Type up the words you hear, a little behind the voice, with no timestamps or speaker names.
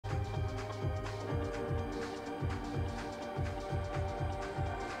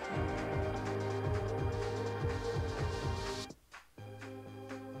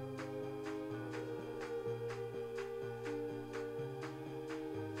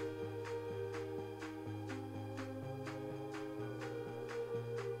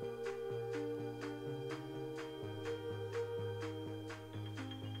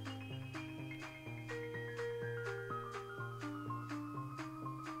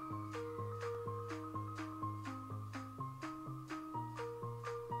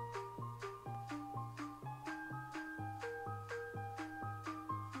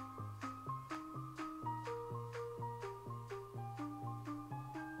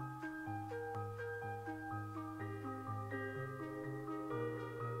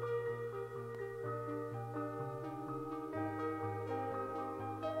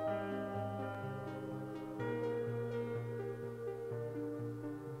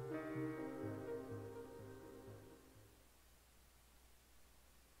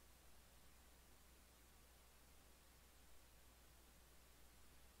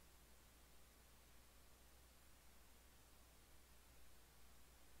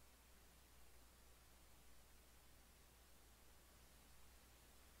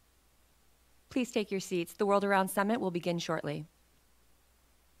Please take your seats. The World Around Summit will begin shortly.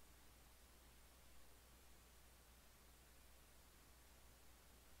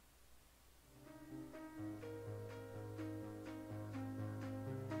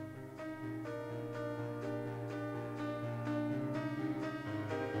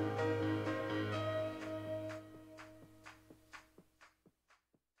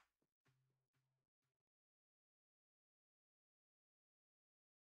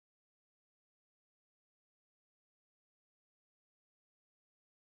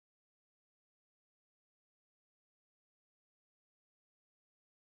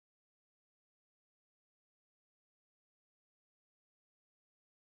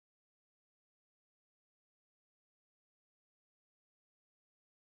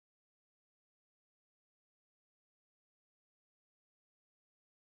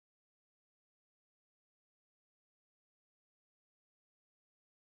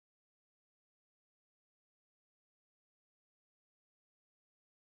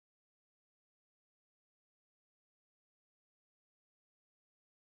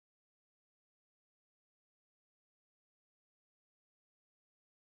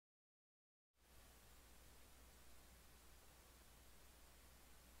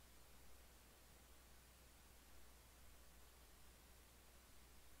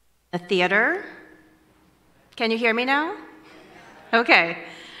 A theater. Can you hear me now? Okay.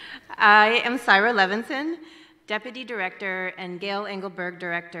 I am Syra Levinson, Deputy Director and Gail Engelberg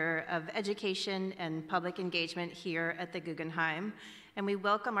Director of Education and Public Engagement here at the Guggenheim. And we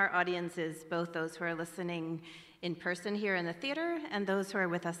welcome our audiences, both those who are listening in person here in the theater and those who are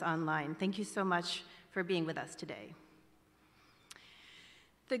with us online. Thank you so much for being with us today.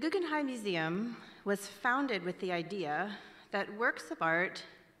 The Guggenheim Museum was founded with the idea that works of art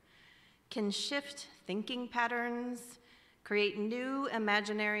can shift thinking patterns, create new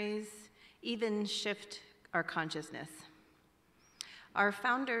imaginaries, even shift our consciousness. Our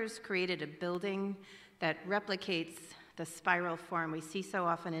founders created a building that replicates the spiral form we see so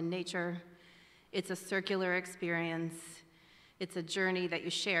often in nature. It's a circular experience. It's a journey that you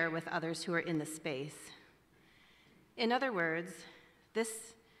share with others who are in the space. In other words,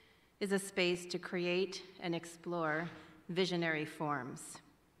 this is a space to create and explore visionary forms.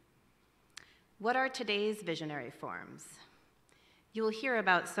 What are today's visionary forms? You will hear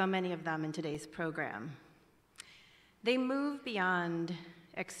about so many of them in today's program. They move beyond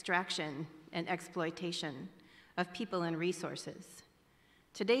extraction and exploitation of people and resources.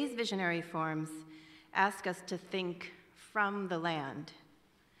 Today's visionary forms ask us to think from the land,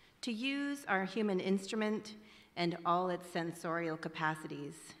 to use our human instrument and all its sensorial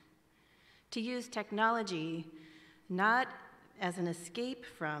capacities, to use technology not as an escape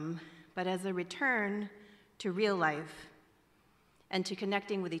from, but as a return to real life and to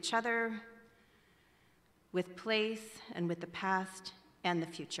connecting with each other, with place, and with the past and the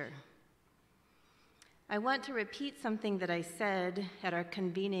future. I want to repeat something that I said at our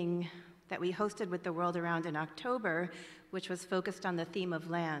convening that we hosted with the World Around in October, which was focused on the theme of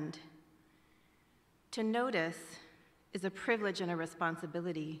land. To notice is a privilege and a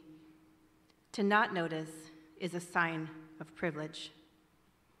responsibility. To not notice is a sign of privilege.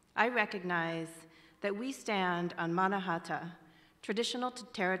 I recognize that we stand on Manahata, traditional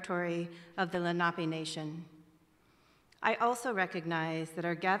territory of the Lenape Nation. I also recognize that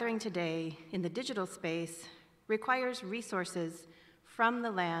our gathering today in the digital space requires resources from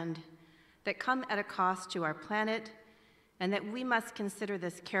the land that come at a cost to our planet, and that we must consider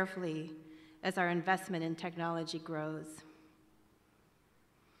this carefully as our investment in technology grows.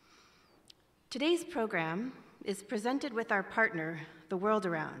 Today's program is presented with our partner, the World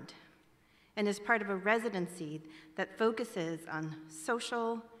Around, and is part of a residency that focuses on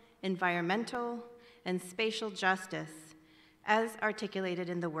social, environmental, and spatial justice as articulated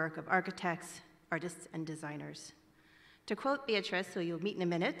in the work of architects, artists, and designers. To quote Beatrice, who you'll meet in a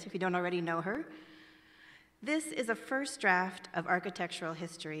minute if you don't already know her, this is a first draft of architectural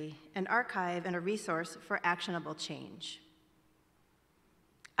history, an archive and a resource for actionable change.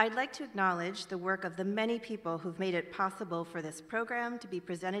 I'd like to acknowledge the work of the many people who've made it possible for this program to be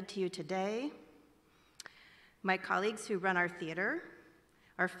presented to you today. My colleagues who run our theater,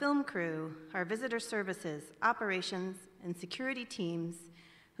 our film crew, our visitor services, operations, and security teams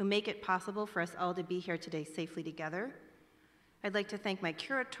who make it possible for us all to be here today safely together. I'd like to thank my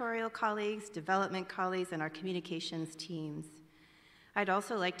curatorial colleagues, development colleagues, and our communications teams. I'd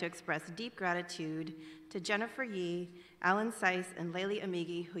also like to express deep gratitude to Jennifer Yee, Alan Seiss, and Lesley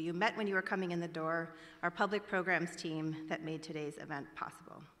Amigi, who you met when you were coming in the door, our public programs team that made today's event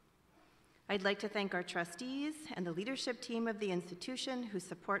possible. I'd like to thank our trustees and the leadership team of the institution who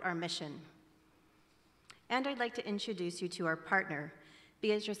support our mission. And I'd like to introduce you to our partner,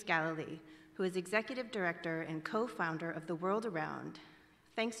 Beatrice Galilee, who is Executive Director and co-founder of The World Around.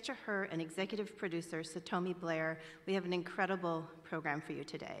 Thanks to her and executive producer, Satomi Blair, we have an incredible program for you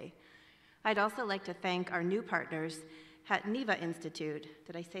today. I'd also like to thank our new partners at Niva Institute.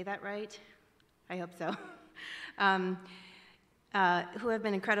 Did I say that right? I hope so. Who have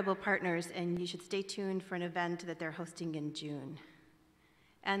been incredible partners, and you should stay tuned for an event that they're hosting in June.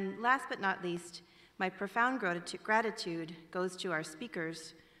 And last but not least, my profound gratitude goes to our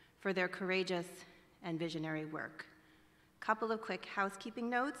speakers for their courageous and visionary work. Couple of quick housekeeping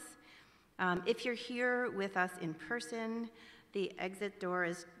notes. If you're here with us in person, the exit door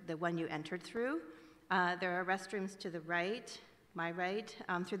is the one you entered through. There are restrooms to the right, my right,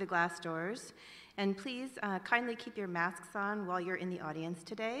 through the glass doors. And please kindly keep your masks on while you're in the audience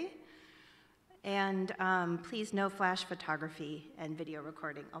today. And please no flash photography and video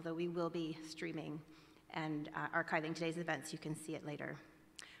recording, although we will be streaming and archiving today's events. You can see it later.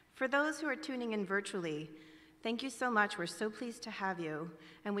 For those who are tuning in virtually, thank you so much. We're so pleased to have you,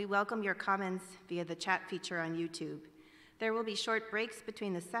 and we welcome your comments via the chat feature on YouTube. There will be short breaks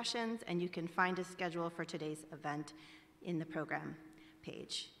between the sessions, and you can find a schedule for today's event in the program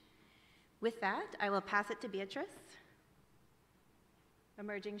page. With that, I will pass it to Beatrice,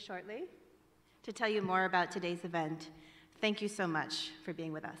 emerging shortly, to tell you more about today's event. Thank you so much for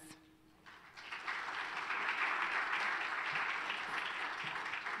being with us.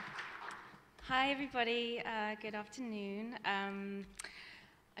 Hi, everybody. Good afternoon. I'm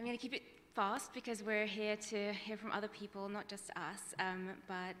going to keep it fast because we're here to hear from other people, not just us.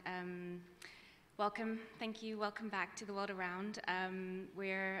 Welcome, thank you, welcome back to The World Around.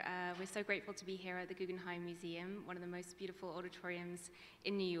 We're so grateful to be here at the Guggenheim Museum, one of the most beautiful auditoriums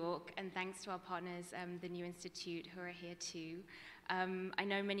in New York, and thanks to our partners, the New Institute, who are here too. I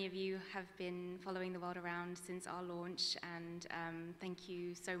know many of you have been following The World Around since our launch, and thank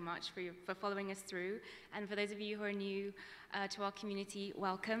you so much for following us through. And for those of you who are new to our community,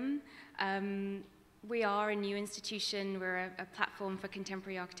 welcome. We are a new institution. We're a platform for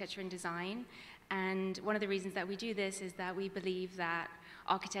contemporary architecture and design. And one of the reasons that we do this is that we believe that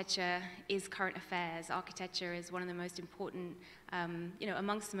architecture is current affairs. Architecture is one of the most important,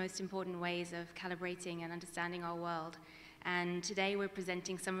 amongst the most important ways of calibrating and understanding our world. And today we're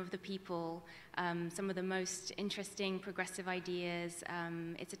presenting some of the people, some of the most interesting progressive ideas.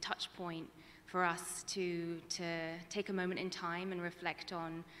 It's a touch point for us to take a moment in time and reflect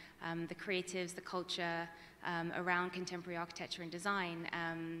on the creatives, the culture around contemporary architecture and design,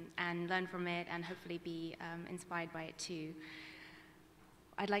 and learn from it and hopefully be inspired by it too.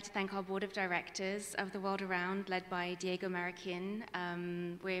 I'd like to thank our board of directors of The World Around, led by Diego Mariquin.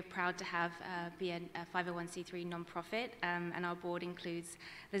 We're proud to be a 501c3 nonprofit, and our board includes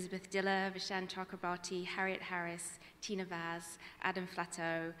Elizabeth Diller, Vishan Chakrabarti, Harriet Harris, Tina Vaz, Adam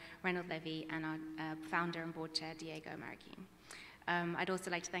Flatto, Reynold Levy, and our founder and board chair, Diego Mariquin. I'd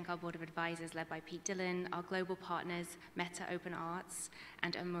also like to thank our board of advisors, led by Pete Dillon, our global partners, Meta Open Arts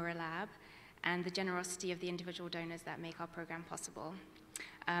and Amura Lab, and the generosity of the individual donors that make our program possible.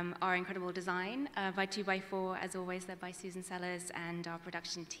 Our incredible design by 2x4, as always, led by Susan Sellers, and our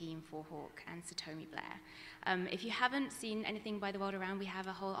production team, 4Hawk and Satomi Blair. If you haven't seen anything by The World Around, we have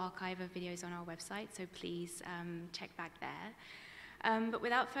a whole archive of videos on our website, so please check back there. But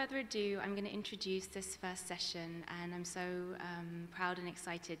without further ado, I'm going to introduce this first session, and I'm so proud and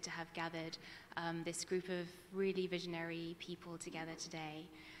excited to have gathered this group of really visionary people together today.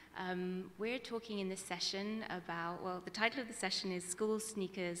 We're talking in this session about, well, the title of the session is Schools,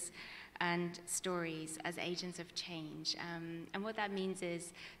 Sneakers, and Stories as Agents of Change. And what that means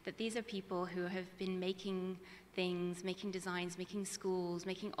is that these are people who have been making things, making designs, making schools,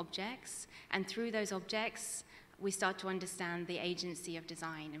 making objects, and through those objects, we start to understand the agency of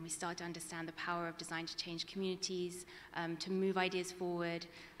design, and we start to understand the power of design to change communities, to move ideas forward,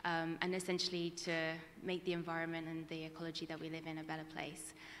 and essentially to make the environment and the ecology that we live in a better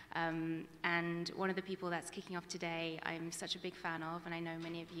place. And one of the people that's kicking off today, I'm such a big fan of, and I know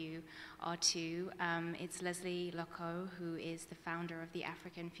many of you are too. It's Lesley, Lokko, who is the founder of the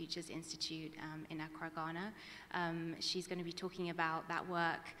African Futures Institute in Accra, Ghana. She's going to be talking about that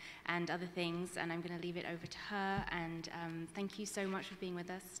work and other things, and I'm going to leave it over to her. And thank you so much for being with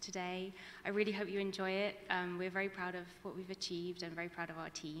us today. I really hope you enjoy it. We're very proud of what we've achieved and very proud of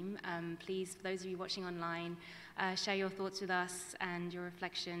our team. Please, for those of you watching online, share your thoughts with us and your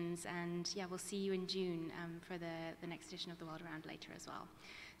reflections, and yeah, we'll see you in June for the next edition of The World Around later as well.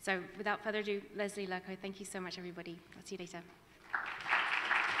 So without further ado, Lesley, Lokko, thank you so much, everybody. I'll see you later.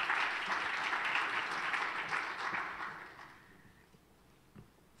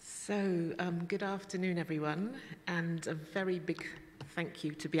 Good afternoon, everyone, and a very big thank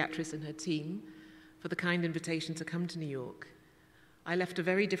you to Beatrice and her team for the kind invitation to come to New York. I left a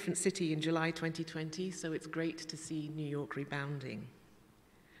very different city in July 2020, so it's great to see New York rebounding.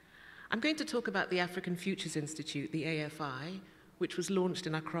 I'm going to talk about the African Futures Institute, the AFI, which was launched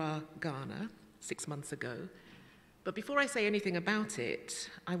in Accra, Ghana, 6 months ago. But before I say anything about it,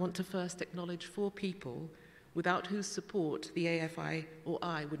 I want to first acknowledge 4 people without whose support the AFI or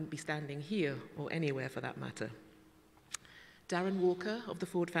I wouldn't be standing here or anywhere for that matter. Darren Walker of the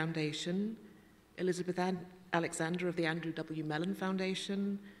Ford Foundation, Elizabeth Alexander of the Andrew W. Mellon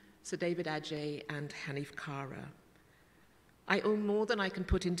Foundation, Sir David Adjei, and Hanif Kara. I owe more than I can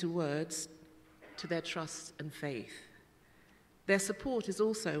put into words to their trust and faith. Their support is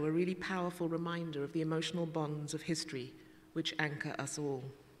also a really powerful reminder of the emotional bonds of history which anchor us all.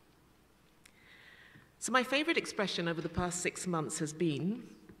 So my favorite expression over the past 6 months has been,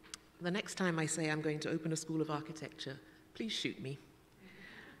 the next time I say I'm going to open a school of architecture, please shoot me.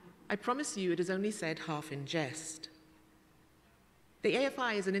 I promise you it is only said half in jest. The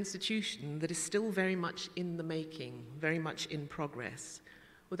AFI is an institution that is still very much in the making, very much in progress,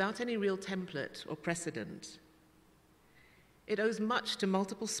 without any real template or precedent. It owes much to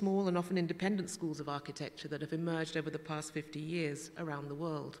multiple small and often independent schools of architecture that have emerged over the past 50 years around the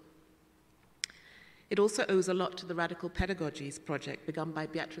world. It also owes a lot to the Radical Pedagogies project begun by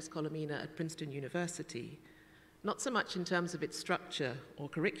Beatrice Colomina at Princeton University, not so much in terms of its structure or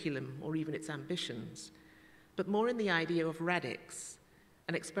curriculum or even its ambitions, but more in the idea of radix,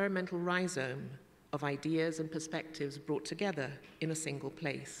 an experimental rhizome of ideas and perspectives brought together in a single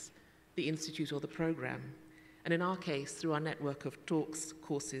place, the institute or the program, and in our case, through our network of talks,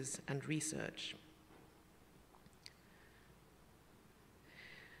 courses, and research.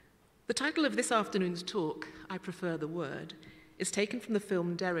 The title of this afternoon's talk, I Prefer the Word, is taken from the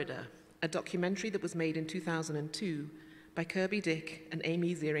film Derrida, a documentary that was made in 2002 by Kirby Dick and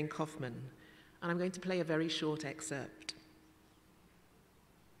Amy Ziering-Kaufman, and I'm going to play a very short excerpt.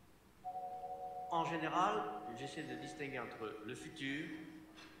 En général, j'essaie de distinguer entre le futur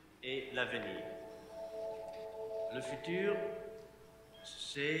et l'avenir. Le futur,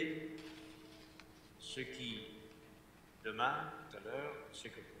 c'est ce qui, demain, tout à l'heure,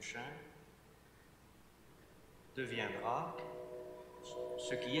 siècle prochain, deviendra,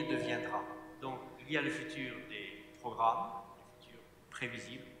 ce qui est deviendra. Donc, il y a le futur des programmes, le futur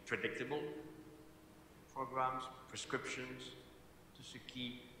prévisible, predictable, programs, prescriptions, tout ce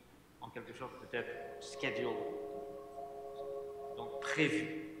qui, en quelque sorte, peut être scheduled, donc prévu.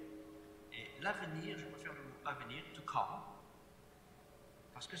 Et l'avenir, je préfère le mot avenir, to come,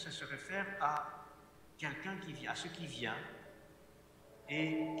 parce que ça se réfère à quelqu'un qui vient, à ce qui vient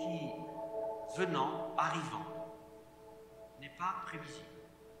et qui, venant, arrivant, n'est pas prévisible.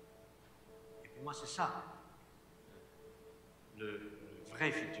 Et pour moi, c'est ça, le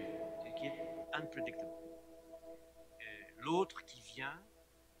vrai futur, qui est unpredictable. L'autre qui vient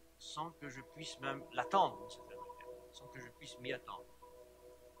sans que je puisse même l'attendre, d'une certaine manière, sans que je puisse m'y attendre.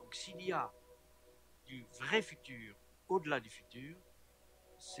 Donc s'il y a du vrai futur au-delà du futur,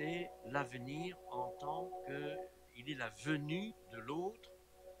 c'est l'avenir en tant qu'il est la venue de l'autre,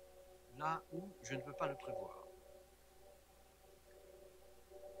 là où je ne peux pas le prévoir.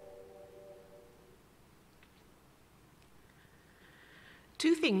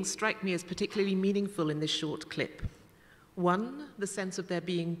 Two things strike me as particularly meaningful in this short clip. One, the sense of there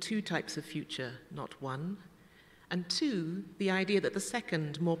being 2 types of future, not one. And 2, the idea that the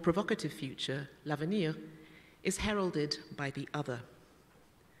second, more provocative future, l'avenir, is heralded by the other.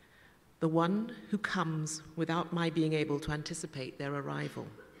 The one who comes without my being able to anticipate their arrival.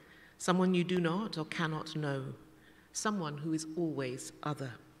 Someone you do not or cannot know. Someone who is always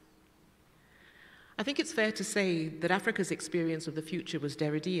other. I think it's fair to say that Africa's experience of the future was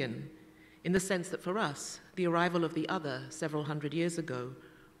Derridean, in the sense that for us, the arrival of the other several hundred years ago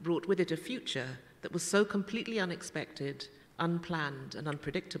brought with it a future that was so completely unexpected, unplanned, and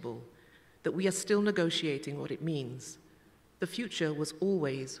unpredictable that we are still negotiating what it means. The future was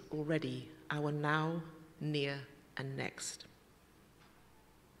always already our now, near, and next.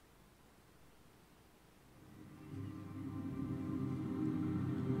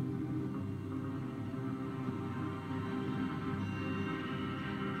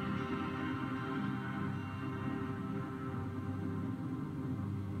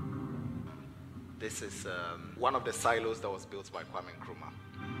 This is one of the silos that was built by Kwame Nkrumah.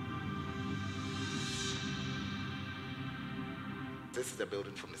 This is a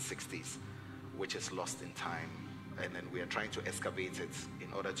building from the 60s, which is lost in time, and then we are trying to excavate it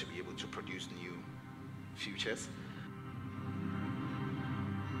in order to be able to produce new futures.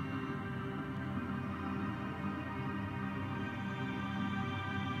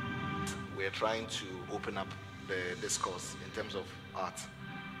 we're trying to open up the discourse in terms of art.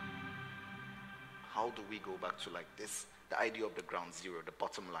 How do we go back to like this, the idea of the ground zero, the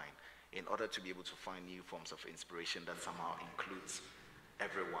bottom line, in order to be able to find new forms of inspiration that somehow includes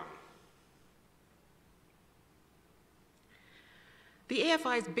everyone? The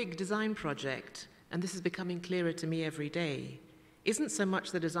AFI's big design project, and this is becoming clearer to me every day, isn't so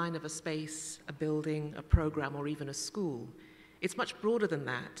much the design of a space, a building, a program, or even a school. It's much broader than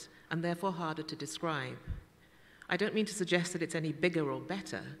that, and therefore harder to describe. I don't mean to suggest that it's any bigger or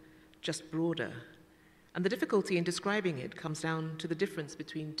better, just broader. And the difficulty in describing it comes down to the difference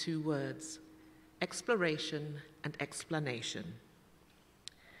between two words: exploration and explanation.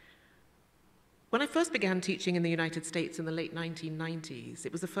 When I first began teaching in the United States in the late 1990s,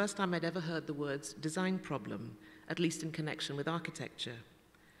 it was the first time I'd ever heard the words design problem, at least in connection with architecture.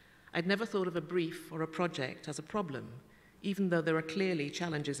 I'd never thought of a brief or a project as a problem, even though there are clearly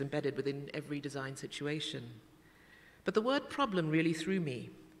challenges embedded within every design situation. But the word problem really threw me.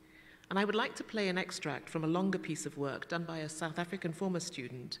 And I would like to play an extract from a longer piece of work done by a South African former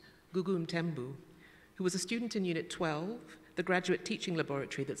student, Gugu Mtembu, who was a student in Unit 12, the graduate teaching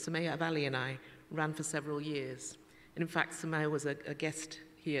laboratory that Samaya Avali and I ran for several years. And in fact, Samaya was a guest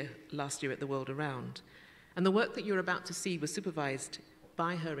here last year at the World Around. And the work that you're about to see was supervised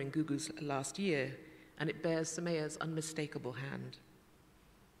by her in Gugu's last year, and it bears Samaya's unmistakable hand.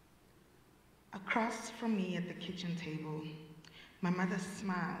 Across from me at the kitchen table, my mother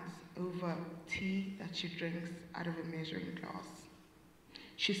smiles over tea that she drinks out of a measuring glass.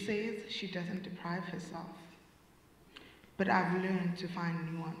 She says she doesn't deprive herself, but I've learned to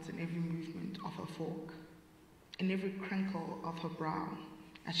find nuance in every movement of her fork, in every crinkle of her brow,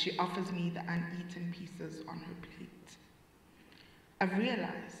 as she offers me the uneaten pieces on her plate. I've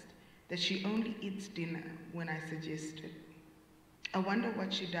realized that she only eats dinner when I suggest it. I wonder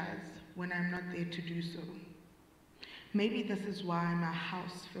what she does when I'm not there to do so. Maybe this is why my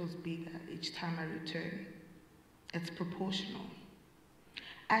house feels bigger each time I return. It's proportional.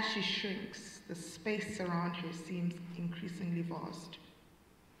 As she shrinks, the space around her seems increasingly vast.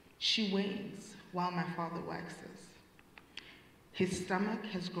 She wanes while my father waxes. His stomach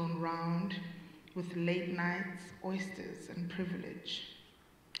has grown round with late nights, oysters, and privilege.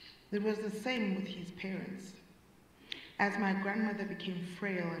 It was the same with his parents. As my grandmother became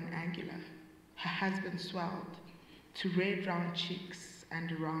frail and angular, her husband swelled to red round cheeks and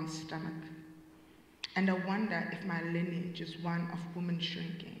a round stomach. And I wonder if my lineage is one of women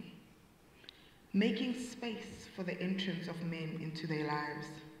shrinking, making space for the entrance of men into their lives,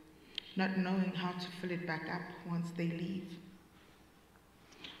 not knowing how to fill it back up once they leave.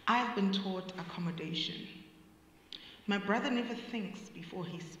 I've been taught accommodation. My brother never thinks before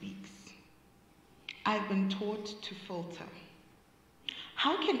he speaks. I've been taught to filter.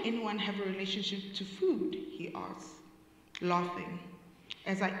 How can anyone have a relationship to food, he asks, laughing,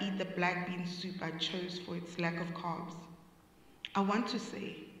 as I eat the black bean soup I chose for its lack of carbs. I want to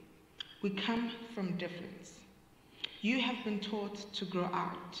say, we come from difference. You have been taught to grow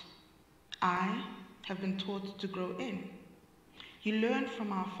out. I have been taught to grow in. You learn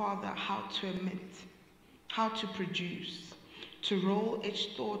from our father how to emit, how to produce, to roll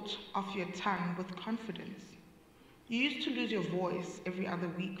each thought off your tongue with confidence. You used to lose your voice every other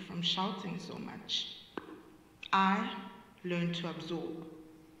week from shouting so much. I learned to absorb.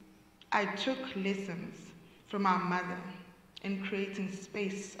 I took lessons from our mother in creating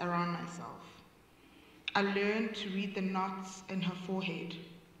space around myself. I learned to read the knots in her forehead,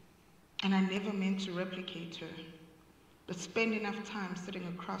 and I never meant to replicate her, but spend enough time sitting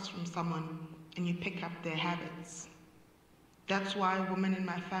across from someone and you pick up their habits. That's why women in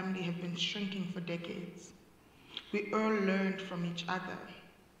my family have been shrinking for decades. We all learned from each other,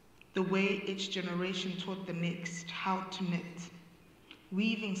 the way each generation taught the next how to knit,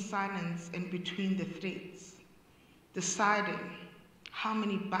 weaving silence in between the threads, deciding how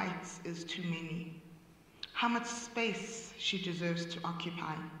many bites is too many, how much space she deserves to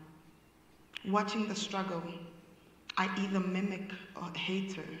occupy. Watching the struggle, I either mimic or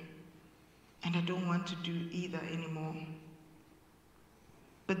hate her, and I don't want to do either anymore.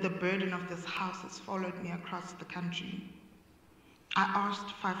 But the burden of this house has followed me across the country. I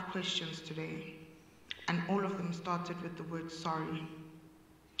asked 5 questions today, and all of them started with the word sorry.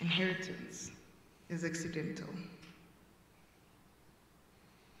 Inheritance is accidental.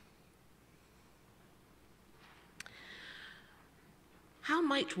 How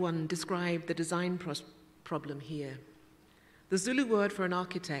might one describe the design problem here? The Zulu word for an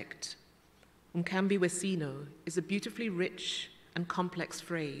architect, umkambi wesino, is a beautifully rich and complex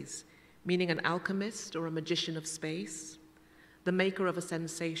phrase, meaning an alchemist or a magician of space, the maker of a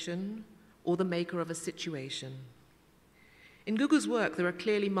sensation, or the maker of a situation. In Gugu's work, there are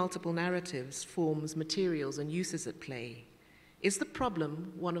clearly multiple narratives, forms, materials, and uses at play. Is the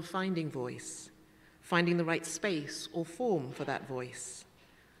problem one of finding voice, finding the right space or form for that voice,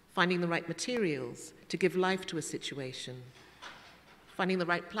 finding the right materials to give life to a situation, finding the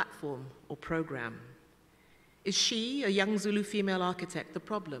right platform or program? Is she, a young Zulu female architect, the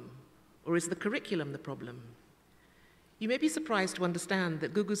problem, or is the curriculum the problem? You may be surprised to understand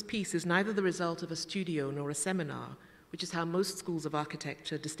that Gugu's piece is neither the result of a studio nor a seminar, which is how most schools of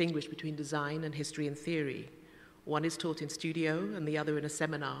architecture distinguish between design and history and theory. One is taught in studio and the other in a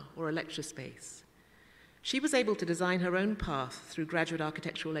seminar or a lecture space. She was able to design her own path through graduate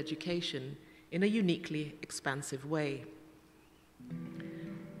architectural education in a uniquely expansive way.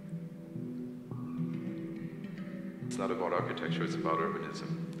 It's not about architecture, it's about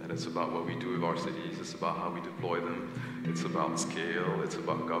urbanism. And it's about what we do with our cities, it's about how we deploy them, it's about scale, it's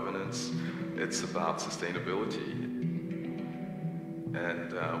about governance, it's about sustainability.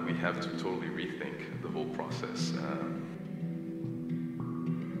 And we have to totally rethink the whole process.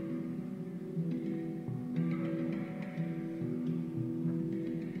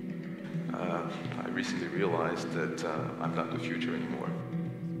 I recently realized that I'm not the future anymore.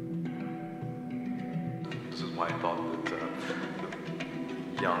 This is why I thought that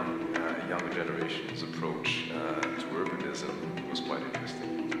the younger generation's approach to urbanism was quite interesting.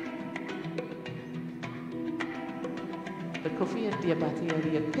 The Kofi and Diabati are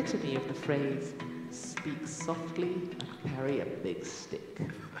the epitome of the phrase, speak softly and carry a big stick.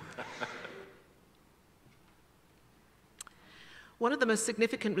 One of the most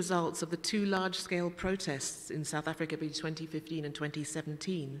significant results of the two large-scale protests in South Africa between 2015 and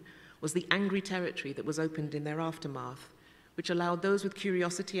 2017 was the angry territory that was opened in their aftermath, which allowed those with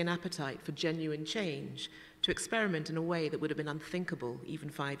curiosity and appetite for genuine change to experiment in a way that would have been unthinkable even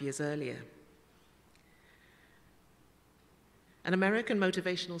 5 years earlier. An American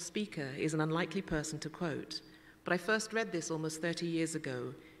motivational speaker is an unlikely person to quote, but I first read this almost 30 years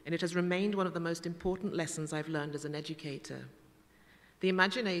ago, and it has remained one of the most important lessons I've learned as an educator. The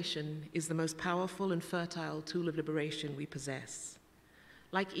imagination is the most powerful and fertile tool of liberation we possess.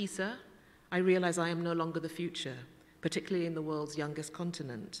 Like Issa, I realize I am no longer the future, particularly in the world's youngest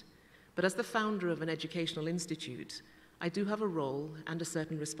continent. But as the founder of an educational institute, I do have a role and a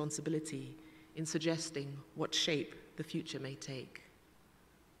certain responsibility in suggesting what shape the future may take.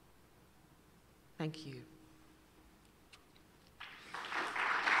 Thank you.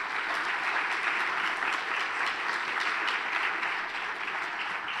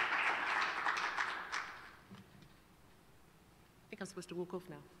 I think I'm supposed to walk off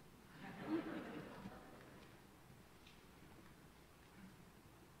now.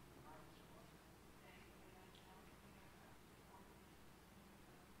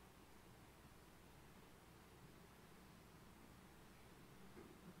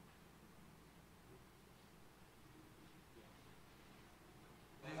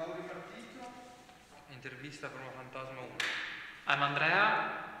 Intervista Formafantasma 1. I'm Andrea.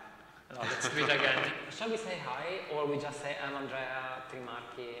 No, let's do it again. Shall we say hi, or we just say I'm Andrea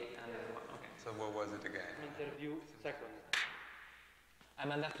Trimarchi and okay. So what was it again? Interview second.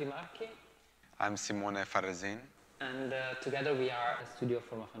 I'm Andrea Trimarchi. I'm Simone Farresin. And together we are a studio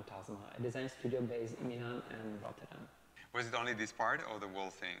Formafantasma, a design studio based in Milan and Rotterdam. Was it only this part or the whole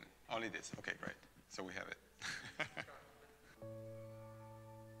thing? Only this. Okay, great. So we have it.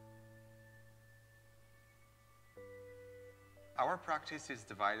 Our practice is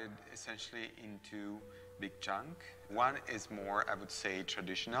divided essentially into big chunk. One is more, I would say,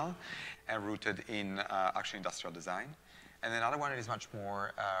 traditional and rooted in actually industrial design. And another one is much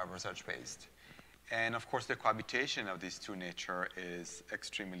more research-based. And of course, the cohabitation of these two nature is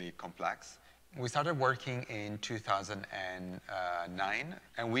extremely complex. We started working in 2009,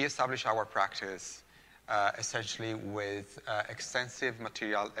 and we established our practice essentially with extensive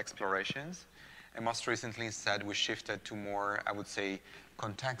material explorations. And most recently, instead, we shifted to more, I would say,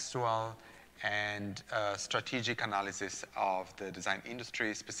 contextual and strategic analysis of the design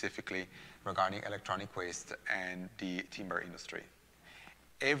industry, specifically regarding electronic waste and the timber industry.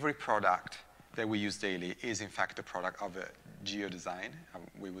 Every product that we use daily is, in fact, a product of a geo-design,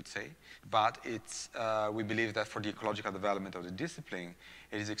 we would say. But it's, we believe that for the ecological development of the discipline,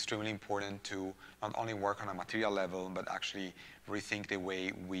 it is extremely important to not only work on a material level, but actually rethink the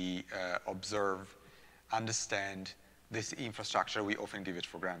way we observe, understand this infrastructure. We often give it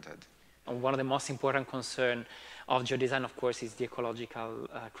for granted. And one of the most important concerns of geodesign, of course, is the ecological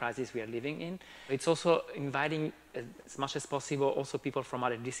crisis we are living in. It's also inviting, as much as possible, also people from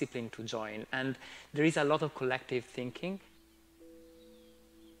other disciplines to join. And there is a lot of collective thinking.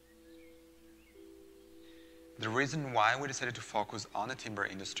 The reason why we decided to focus on the timber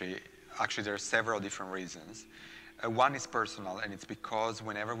industry, actually there are several different reasons. One is personal, and it's because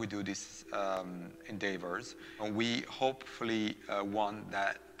whenever we do these endeavors, we hopefully want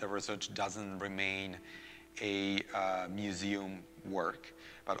that the research doesn't remain a museum work,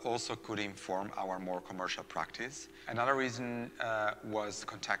 but also could inform our more commercial practice. Another reason was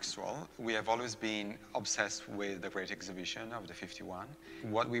contextual. We have always been obsessed with the Great Exhibition of the 51.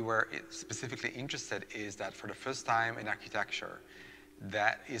 What we were specifically interested is that for the first time in architecture,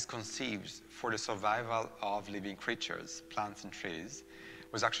 that is conceived for the survival of living creatures, plants and trees,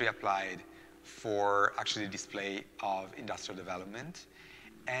 was actually applied for actually the display of industrial development.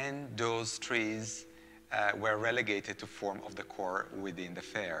 And those trees were relegated to form of the core within the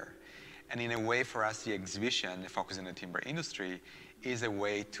fair. And in a way, for us, the exhibition, focusing on the timber industry, is a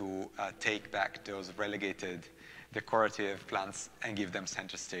way to take back those relegated decorative plants and give them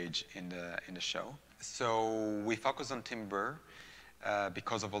center stage in the show. So we focus on timber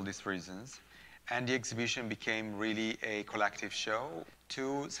because of all these reasons. And the exhibition became really a collective show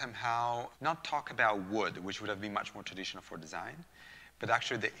to somehow not talk about wood, which would have been much more traditional for design, but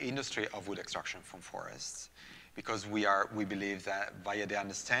actually the industry of wood extraction from forests. Because we believe that via the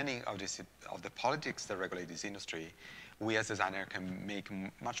understanding of the politics that regulate this industry, we as designers can make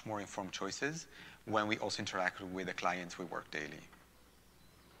much more informed choices when we also interact with the clients we work daily.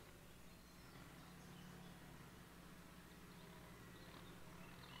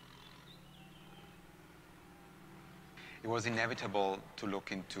 It was inevitable to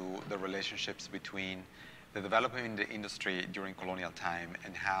look into the relationships between the development in the industry during colonial time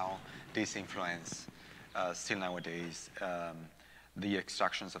and how this influence still nowadays the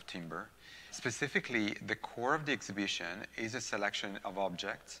extractions of timber. Specifically, the core of the exhibition is a selection of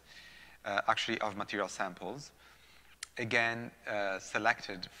objects, actually of material samples, again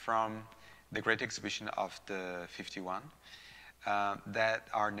selected from the Great Exhibition of the 51 that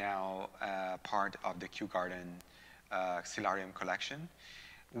are now part of the Kew Garden Xylarium collection,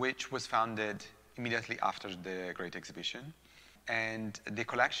 which was founded immediately after the Great Exhibition. And the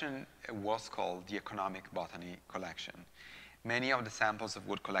collection was called the Economic Botany Collection. Many of the samples of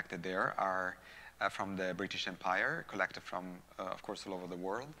wood collected there are from the British Empire, collected from, of course, all over the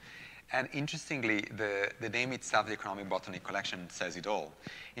world. And interestingly, the name itself, the Economic Botany Collection, says it all.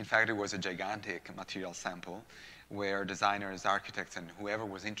 In fact, it was a gigantic material sample where designers, architects, and whoever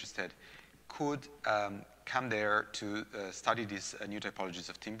was interested could come there to study these new typologies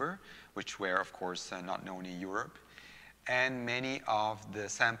of timber, which were, of course, not known in Europe. And many of the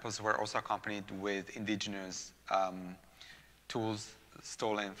samples were also accompanied with indigenous tools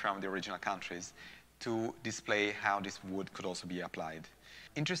stolen from the original countries to display how this wood could also be applied.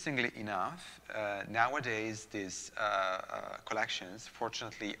 Interestingly enough, nowadays these collections,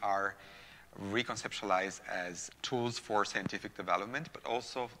 fortunately, are reconceptualized as tools for scientific development, but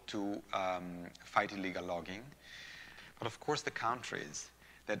also to fight illegal logging. But of course, the countries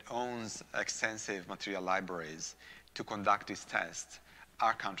that owns extensive material libraries to conduct these tests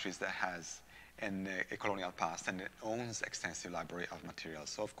are countries that has a colonial past and it owns extensive library of materials.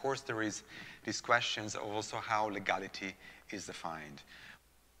 So of course, there is these questions of also how legality is defined.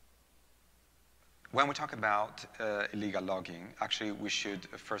 When we talk about illegal logging, actually we should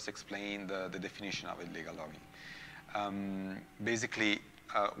first explain the definition of illegal logging. Basically,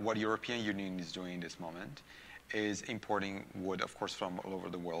 what the European Union is doing in this moment is importing wood, of course, from all over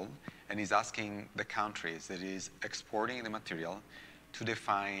the world, and is asking the countries that is exporting the material to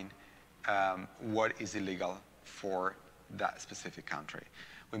define what is illegal for that specific country.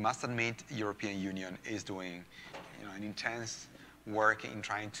 We must admit the European Union is doing an intense work in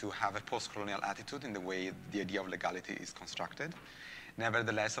trying to have a post-colonial attitude in the way the idea of legality is constructed.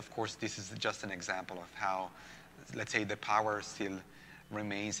 Nevertheless, of course, this is just an example of how, let's say, the power still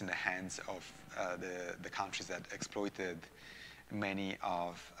remains in the hands of the countries that exploited many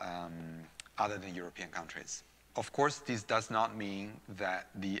of other than European countries. Of course, this does not mean that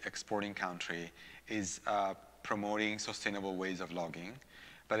the exporting country is promoting sustainable ways of logging,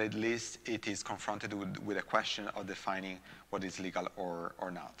 but at least it is confronted with a question of defining what is legal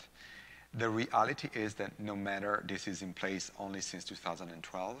or not. The reality is that no matter this is in place only since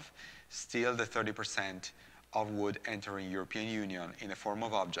 2012, still the 30% of wood entering European Union in the form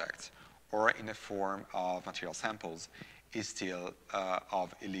of objects or in the form of material samples is still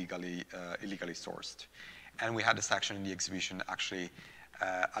of illegally sourced. And we had a section in the exhibition actually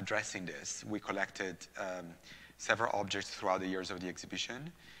addressing this. We collected several objects throughout the years of the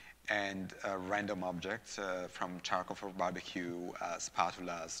exhibition, and random objects from charcoal for barbecue,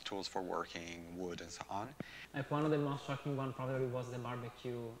 spatulas, tools for working, wood, and so on. Like one of the most shocking one probably was the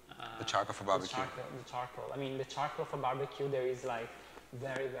barbecue. The charcoal for barbecue. The charcoal. I mean, the charcoal for barbecue, there is like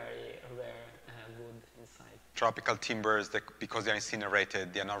very, very rare wood inside. Tropical timbers, because they're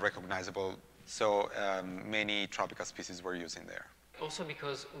incinerated, they're not recognizable. So many tropical species were used in there. Also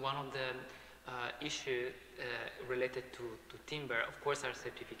because one of the issues related to timber, of course, are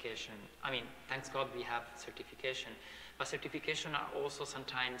certification. I mean, thanks God we have certification. But certification are also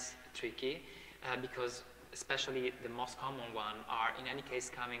sometimes tricky because especially the most common one are in any case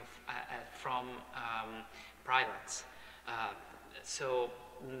coming from privates. So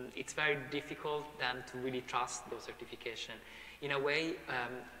it's very difficult then to really trust those certification. In a way,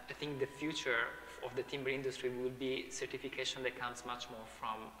 I think the future of the timber industry will be certification that comes much more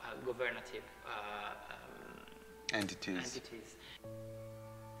from governative entities.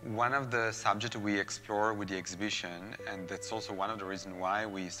 One of the subjects we explore with the exhibition, and that's also one of the reasons why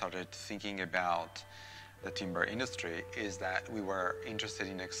we started thinking about the timber industry, is that we were interested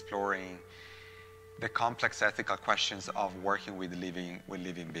in exploring the complex ethical questions of working with living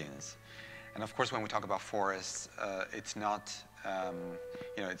beings. And of course, when we talk about forests, it's not,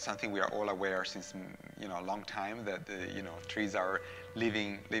 it's something we are all aware since, a long time that, trees are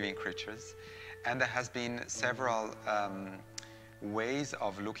living creatures. And there has been several ways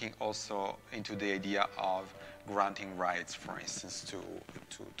of looking also into the idea of granting rights, for instance,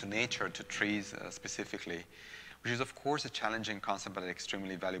 to nature, to trees specifically, which is of course a challenging concept but an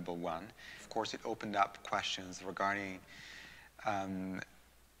extremely valuable one. Of course, it opened up questions regarding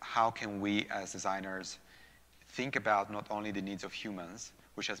how can we as designers think about not only the needs of humans,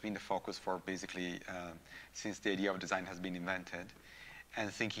 which has been the focus for basically since the idea of design has been invented, and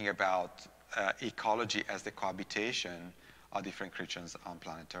thinking about ecology as the cohabitation of different creatures on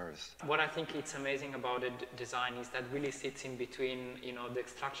planet Earth. What I think it's amazing about the design is that really sits in between, the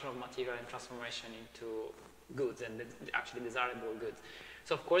extraction of material and transformation into goods and actually desirable goods.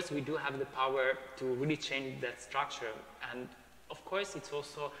 So of course we do have the power to really change that structure, and of course it's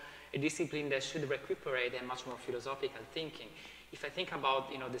also a discipline that should recuperate a much more philosophical thinking. If I think about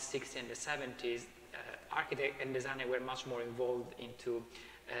the 60s and the 70s, architects and designers were much more involved into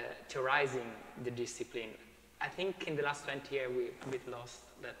theorizing the discipline. I think in the last 20 years we a bit lost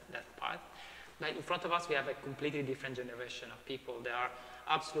that part. But in front of us we have a completely different generation of people. They are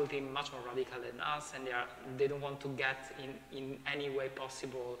absolutely much more radical than us, and they don't want to get in any way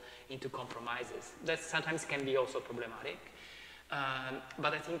possible into compromises. That sometimes can be also problematic.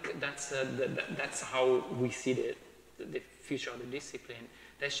 But I think that's how we see the future of the discipline.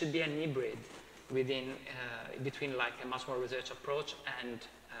 There should be an hybrid between like a much more research approach and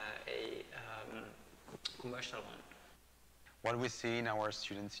a commercial one. What we see in our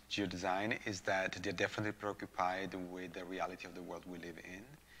students' geo-design is that they're definitely preoccupied with the reality of the world we live in,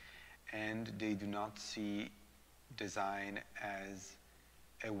 and they do not see design as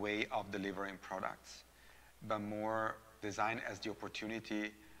a way of delivering products, but more design as the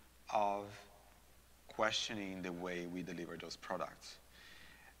opportunity of questioning the way we deliver those products.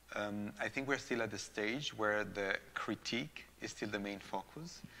 I think we're still at the stage where the critique is still the main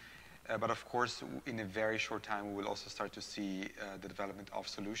focus. But of course, in a very short time, we will also start to see the development of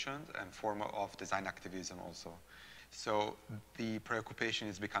solutions and form of design activism also. So the preoccupation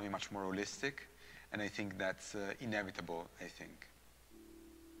is becoming much more holistic, and I think that's inevitable, I think.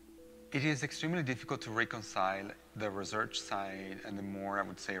 It is extremely difficult to reconcile the research side and the more, I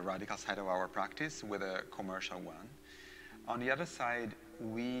would say, radical side of our practice with a commercial one. On the other side,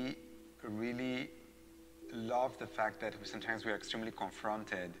 we really love the fact that sometimes we are extremely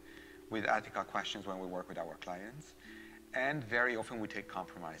confronted with ethical questions when we work with our clients, and very often we take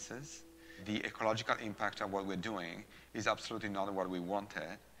compromises. The ecological impact of what we're doing is absolutely not what we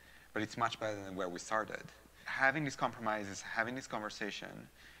wanted, but it's much better than where we started. Having these compromises, having this conversation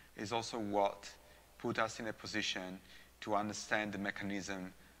is also what put us in a position to understand the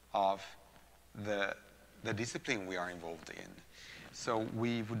mechanism of the discipline we are involved in. So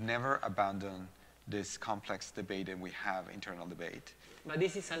we would never abandon this complex debate that we have, internal debate. But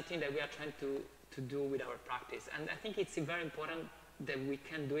this is something that we are trying to do with our practice. And I think it's very important that we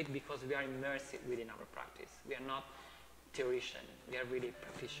can do it because we are immersed within our practice. We are not theoreticians, we are really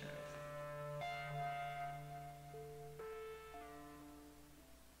practitioners.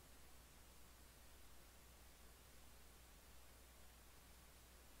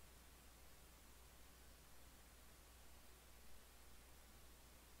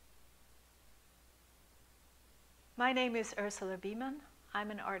 My name is Ursula Biemann.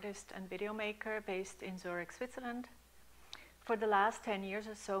 I'm an artist and video maker based in Zurich, Switzerland. For the last 10 years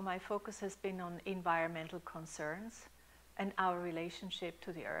or so, my focus has been on environmental concerns and our relationship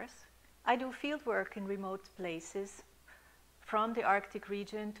to the Earth. I do field work in remote places, from the Arctic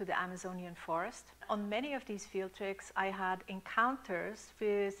region to the Amazonian forest. On many of these field trips, I had encounters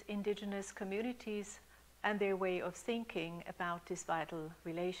with indigenous communities and their way of thinking about this vital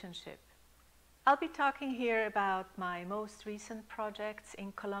relationship. I'll be talking here about my most recent projects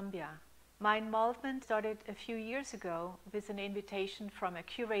in Colombia. My involvement started a few years ago with an invitation from a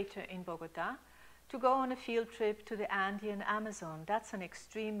curator in Bogota to go on a field trip to the Andean Amazon. That's an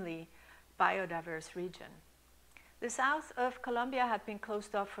extremely biodiverse region. The south of Colombia had been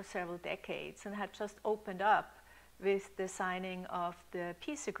closed off for several decades and had just opened up with the signing of the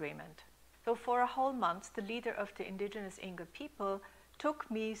peace agreement. So for a whole month, the leader of the indigenous Inga people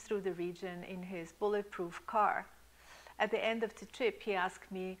took me through the region in his bulletproof car. At the end of the trip, he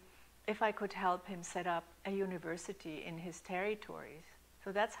asked me if I could help him set up a university in his territories.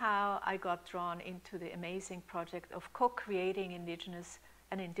 So that's how I got drawn into the amazing project of co-creating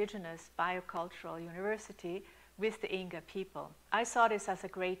an indigenous biocultural university with the Inga people. I saw this as a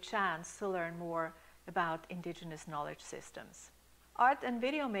great chance to learn more about indigenous knowledge systems. Art and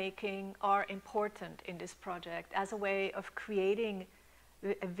video making are important in this project as a way of creating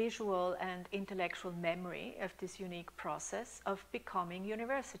a visual and intellectual memory of this unique process of becoming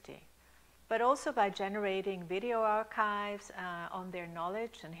university, but also by generating video archives on their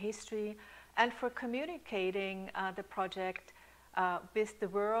knowledge and history, and for communicating the project with the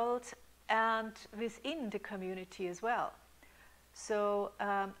world and within the community as well. So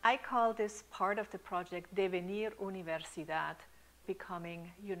I call this part of the project Devenir Universidad,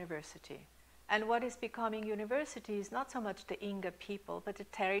 becoming university. And what is becoming university is not so much the Inga people, but the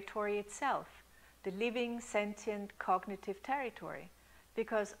territory itself, the living, sentient, cognitive territory,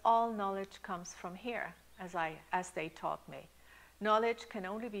 because all knowledge comes from here, as they taught me. Knowledge can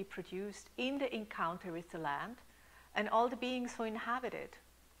only be produced in the encounter with the land and all the beings who inhabit it.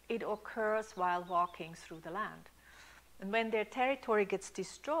 It occurs while walking through the land. And when their territory gets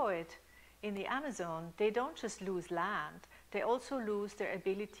destroyed in the Amazon, they don't just lose land, they also lose their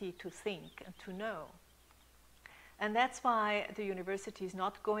ability to think and to know. And that's why the university is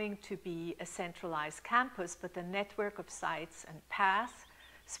not going to be a centralized campus, but a network of sites and paths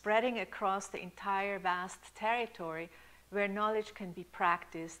spreading across the entire vast territory where knowledge can be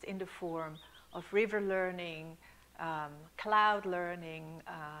practiced in the form of river learning, cloud learning,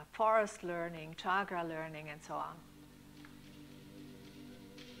 forest learning, chagra learning, and so on.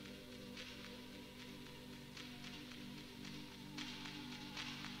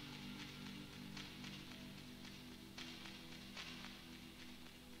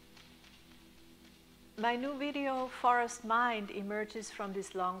 My new video, Forest Mind, emerges from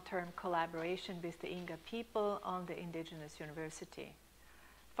this long-term collaboration with the Inga people on the Indigenous University.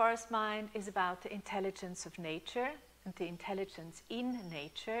 Forest Mind is about the intelligence of nature and the intelligence in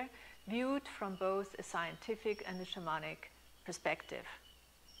nature, viewed from both a scientific and a shamanic perspective.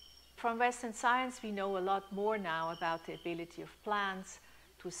 From Western science, we know a lot more now about the ability of plants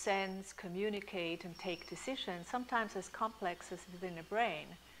to sense, communicate, and take decisions, sometimes as complex as within a brain.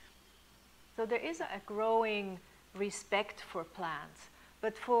 So there is a growing respect for plants.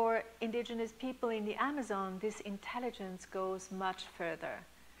 But for indigenous people in the Amazon, this intelligence goes much further.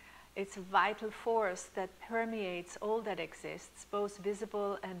 It's a vital force that permeates all that exists, both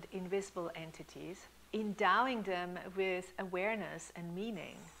visible and invisible entities, endowing them with awareness and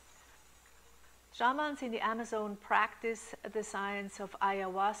meaning. Shamans in the Amazon practice the science of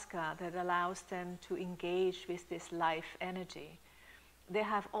ayahuasca that allows them to engage with this life energy. They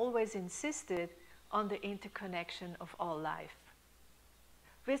have always insisted on the interconnection of all life.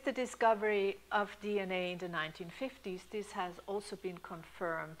 With the discovery of DNA in the 1950s, this has also been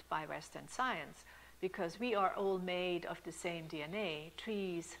confirmed by Western science, because we are all made of the same DNA.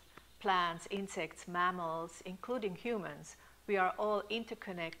 Trees, plants, insects, mammals, including humans, we are all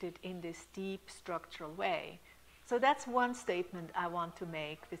interconnected in this deep structural way. So that's one statement I want to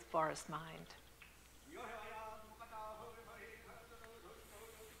make with Forest Mind.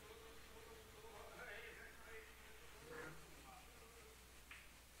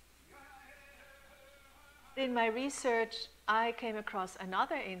 In my research, I came across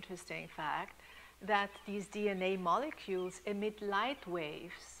another interesting fact, that these DNA molecules emit light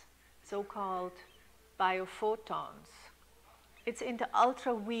waves, so-called biophotons. It's in the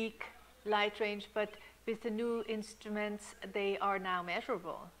ultra-weak light range, but with the new instruments, they are now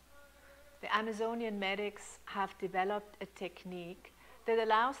measurable. The Amazonian medics have developed a technique that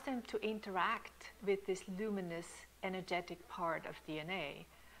allows them to interact with this luminous, energetic part of DNA.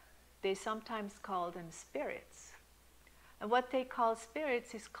 They sometimes call them spirits. And what they call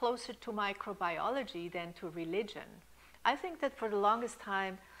spirits is closer to microbiology than to religion. I think that for the longest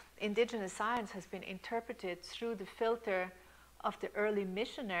time, indigenous science has been interpreted through the filter of the early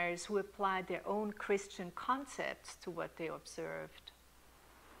missionaries who applied their own Christian concepts to what they observed.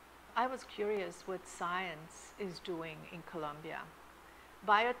 I was curious what science is doing in Colombia.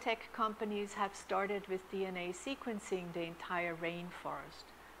 Biotech companies have started with DNA sequencing the entire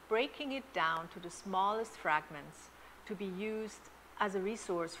rainforest, breaking it down to the smallest fragments to be used as a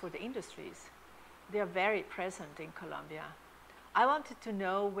resource for the industries. They are very present in Colombia. I wanted to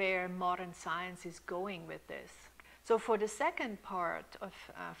know where modern science is going with this. So for the second part of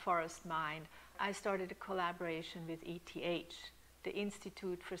Forest Mind, I started a collaboration with ETH, the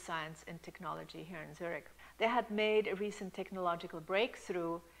Institute for Science and Technology here in Zurich. They had made a recent technological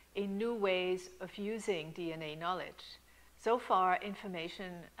breakthrough in new ways of using DNA knowledge. So far,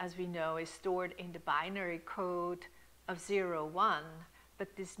 information, as we know, is stored in the binary code of 0, 1,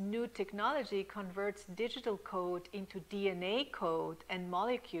 but this new technology converts digital code into DNA code and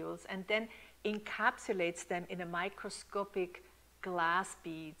molecules and then encapsulates them in a microscopic glass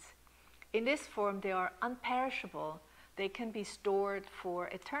beads. In this form, they are unperishable. They can be stored for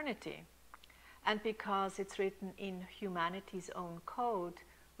eternity. And because it's written in humanity's own code,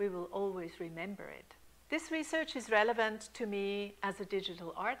 we will always remember it. This research is relevant to me as a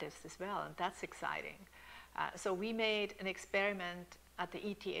digital artist as well, and that's exciting. So we made an experiment at the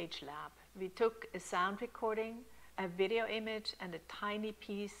ETH lab. We took a sound recording, a video image, and a tiny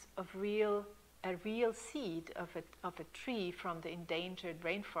piece of a real seed of a tree from the endangered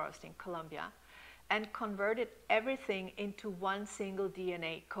rainforest in Colombia, and converted everything into one single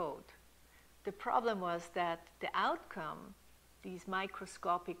DNA code. The problem was that the outcome, these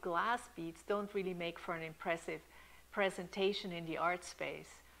microscopic glass beads, don't really make for an impressive presentation in the art space.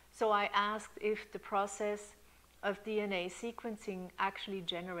 So I asked if the process of DNA sequencing actually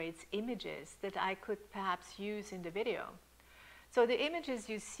generates images that I could perhaps use in the video. So the images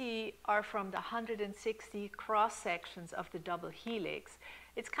you see are from the 160 cross-sections of the double helix.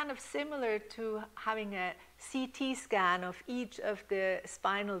 It's kind of similar to having a CT scan of each of the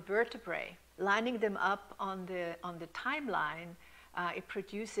spinal vertebrae. Lining them up on the timeline, it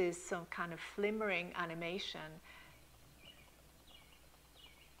produces some kind of flimmering animation.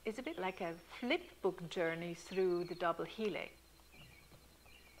 It's a bit like a flip book journey through the double helix.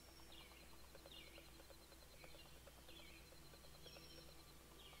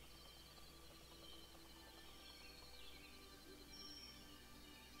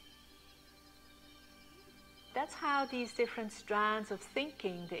 That's how these different strands of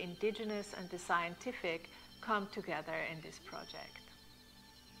thinking, the indigenous and the scientific, come together in this project.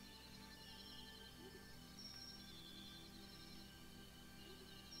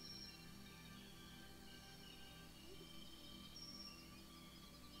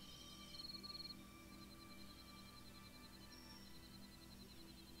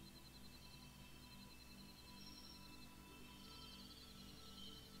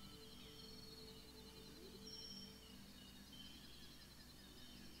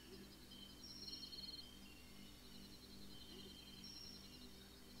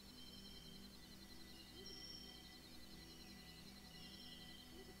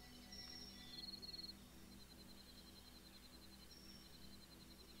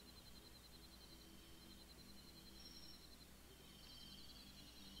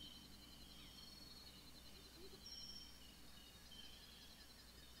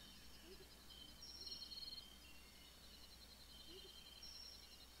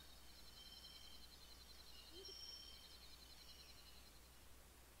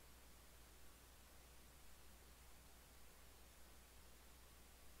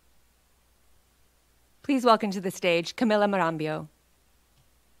 Please welcome to the stage Camila Marambio.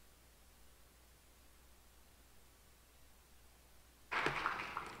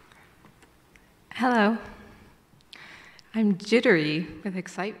 Hello. I'm jittery with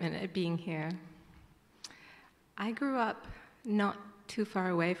excitement at being here. I grew up not too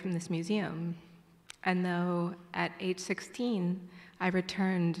far away from this museum, and though at age 16 I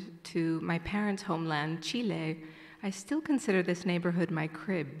returned to my parents' homeland, Chile, I still consider this neighborhood my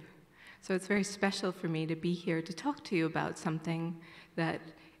crib. So it's very special for me to be here to talk to you about something that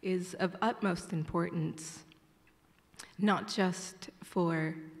is of utmost importance, not just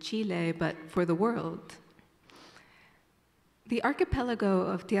for Chile, but for the world. The archipelago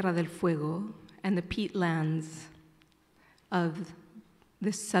of Tierra del Fuego and the peatlands of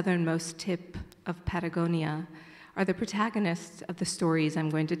the southernmost tip of Patagonia are the protagonists of the stories I'm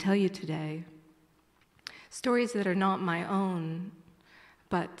going to tell you today. Stories that are not my own,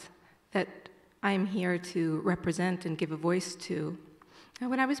 but that I'm here to represent and give a voice to. Now,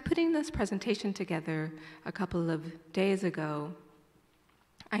 when I was putting this presentation together a couple of days ago,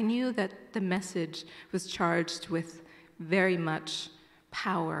 I knew that the message was charged with very much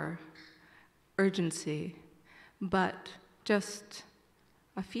power, urgency, but just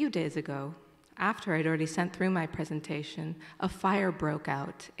a few days ago, after I'd already sent through my presentation, a fire broke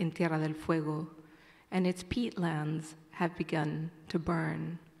out in Tierra del Fuego, and its peatlands have begun to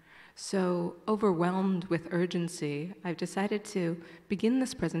burn. So, overwhelmed with urgency, I've decided to begin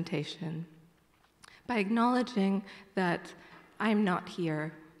this presentation by acknowledging that I'm not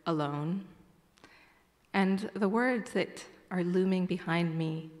here alone, and the words that are looming behind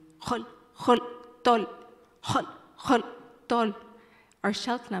me, hol, hol, tol, hol, hol, tol, are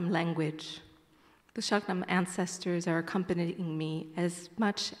Shelknam language. The Shelknam ancestors are accompanying me as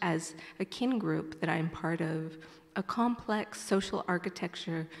much as a kin group that I'm part of, a complex social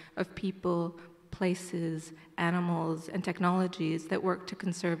architecture of people, places, animals, and technologies that work to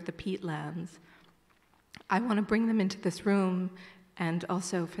conserve the peatlands. I want to bring them into this room, and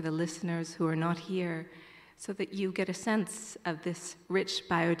also for the listeners who are not here, so that you get a sense of this rich,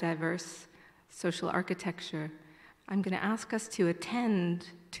 biodiverse social architecture. I'm going to ask us to attend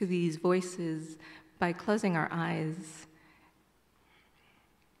to these voices by closing our eyes.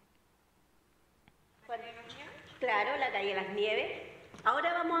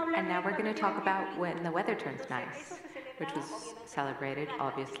 And now we're going to talk about when the weather turns nice, which was celebrated,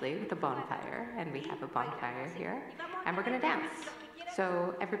 obviously, with a bonfire, and we have a bonfire here, and we're going to dance.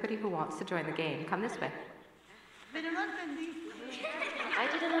 So everybody who wants to join the game, come this way. I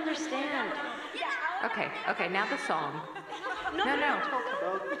didn't understand. Okay, now the song. No. Talk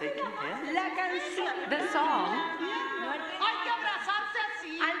about taking hands. The song.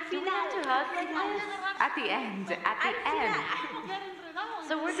 Do we have to hug like this? At the end.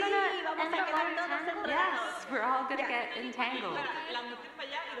 So we're gonna end up all entangled? Yes, we're all gonna get entangled.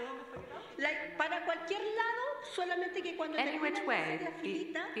 Any which way.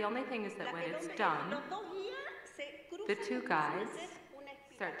 The only thing is that when it's done, the two guys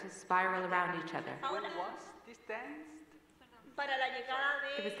start to spiral around each other. When was this dance?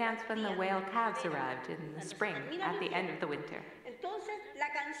 It was danced when the whale calves arrived in the spring, at the end of the winter.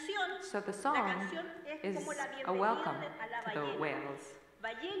 So the song is a welcome to the whales.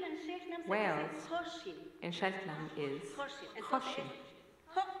 Whales in Shetland is Ghosh.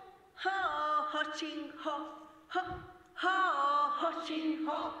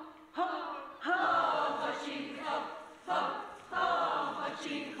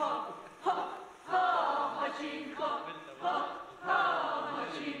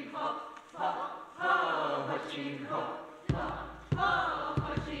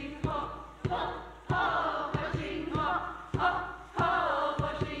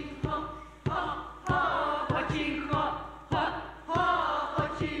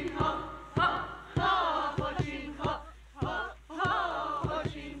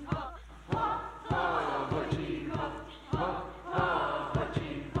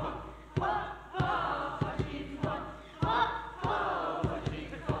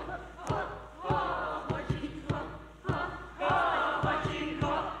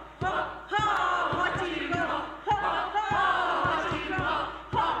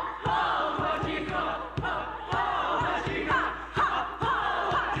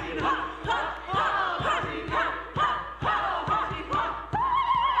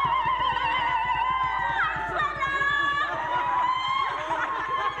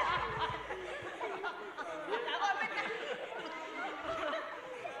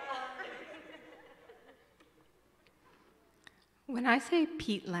 When I say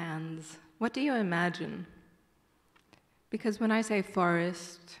peatlands, what do you imagine? Because when I say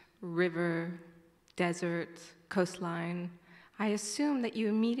forest, river, desert, coastline, I assume that you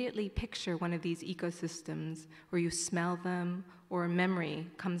immediately picture one of these ecosystems, or you smell them, or a memory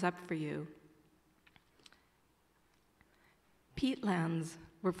comes up for you. Peatlands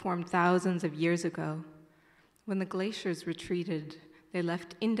were formed thousands of years ago. When the glaciers retreated, they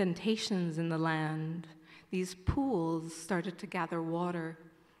left indentations in the land. These pools started to gather water,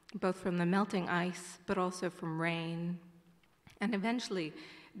 both from the melting ice, but also from rain. And eventually,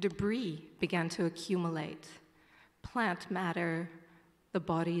 debris began to accumulate. Plant matter, the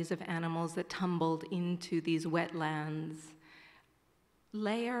bodies of animals that tumbled into these wetlands.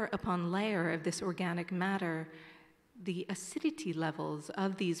 Layer upon layer of this organic matter, the acidity levels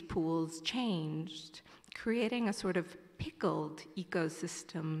of these pools changed, creating a sort of pickled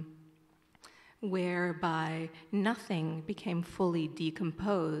ecosystem whereby nothing became fully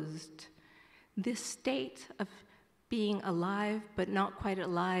decomposed. This state of being alive but not quite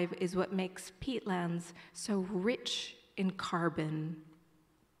alive is what makes peatlands so rich in carbon.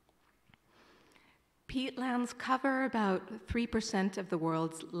 Peatlands cover about 3% of the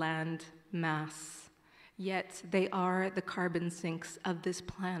world's land mass, yet they are the carbon sinks of this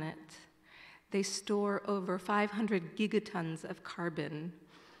planet. They store over 500 gigatons of carbon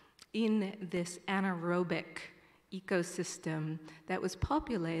in this anaerobic ecosystem that was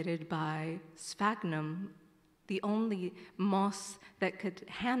populated by sphagnum, the only moss that could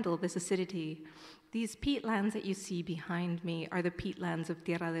handle this acidity. These peatlands that you see behind me are the peatlands of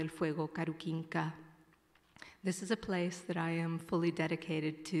Tierra del Fuego, Caruquinca. This is a place that I am fully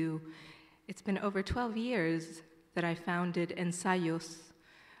dedicated to. It's been over 12 years that I founded Ensayos,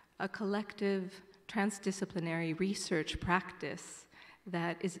 a collective transdisciplinary research practice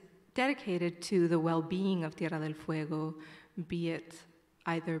that is dedicated to the well-being of Tierra del Fuego, be it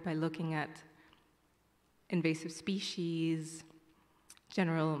either by looking at invasive species,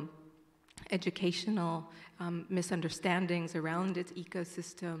 general educational misunderstandings around its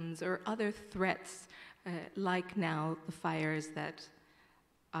ecosystems, or other threats like now the fires that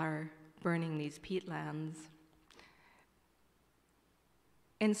are burning these peatlands.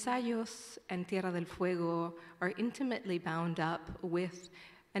 Ensayos and Tierra del Fuego are intimately bound up with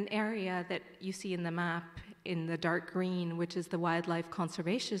an area that you see in the map in the dark green, which is the Wildlife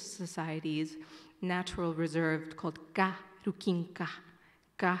Conservation Society's natural reserve called Caruquinca.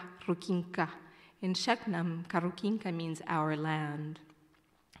 Caruquinca. In Shaknam, Caruquinca means our land.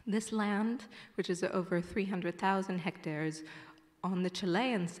 This land, which is over 300,000 hectares on the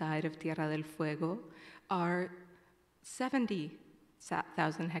Chilean side of Tierra del Fuego, are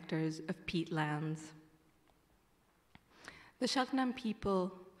 70,000 hectares of peatlands. The Shaknam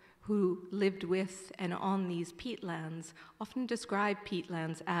people who lived with and on these peatlands often describe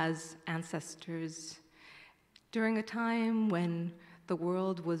peatlands as ancestors. During a time when the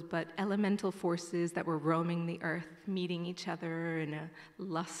world was but elemental forces that were roaming the earth, meeting each other in a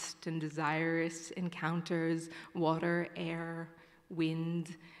lust and desirous encounters, water, air,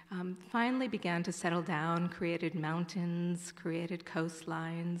 wind, finally began to settle down, created mountains, created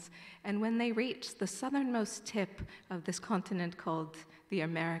coastlines, and when they reached the southernmost tip of this continent called the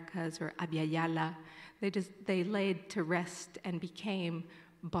Americas, or Abya-Yala, they laid to rest and became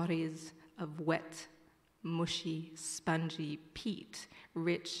bodies of wet, mushy, spongy peat,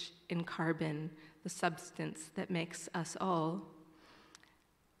 rich in carbon, the substance that makes us all.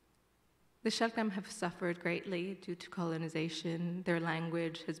 The Shaknam have suffered greatly due to colonization. Their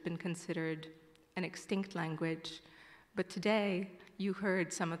language has been considered an extinct language. But today, you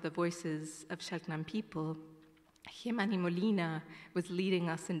heard some of the voices of Shaknam people. Himali Molina was leading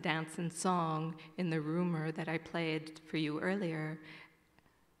us in dance and song in the rumor that I played for you earlier.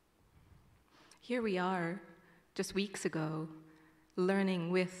 Here we are, just weeks ago,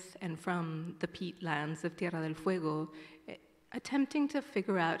 learning with and from the peatlands of Tierra del Fuego, attempting to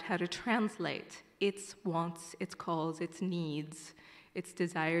figure out how to translate its wants, its calls, its needs, its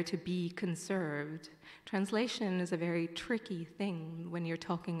desire to be conserved. Translation is a very tricky thing when you're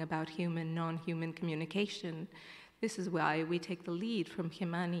talking about human, non-human communication. This is why we take the lead from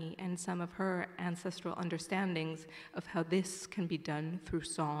Himali and some of her ancestral understandings of how this can be done through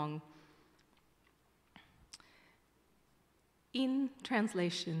song. In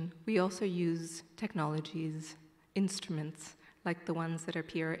translation, we also use technologies, instruments, like the ones that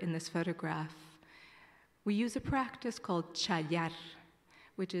appear in this photograph. We use a practice called chayar,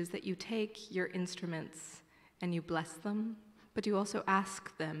 which is that you take your instruments and you bless them, but you also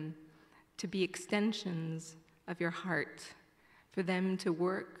ask them to be extensions of your heart, for them to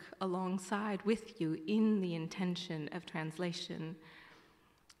work alongside with you in the intention of translation.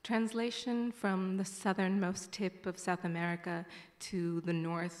 Translation from the southernmost tip of South America to the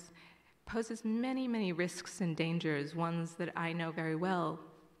north poses many, many risks and dangers, ones that I know very well.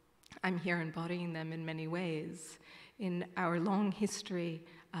 I'm here embodying them in many ways. In our long history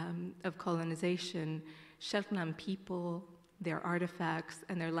of colonization, Shaknam people, their artifacts,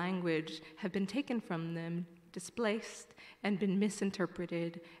 and their language have been taken from them, displaced, and been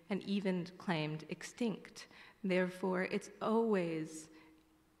misinterpreted, and even claimed extinct. Therefore, it's always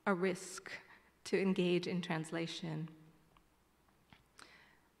a risk to engage in translation.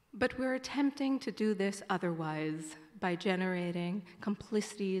 But we're attempting to do this otherwise, by generating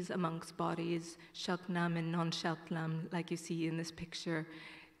complicities amongst bodies, Shaknam and non-Shaknam, like you see in this picture,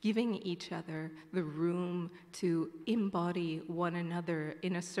 giving each other the room to embody one another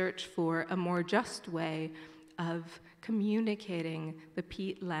in a search for a more just way of communicating the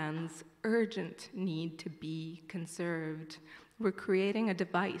peatland's urgent need to be conserved. We're creating a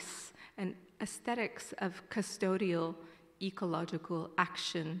device, aesthetics of custodial ecological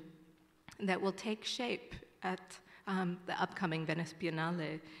action that will take shape at the upcoming Venice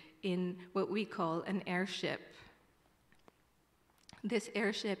Biennale in what we call an airship. This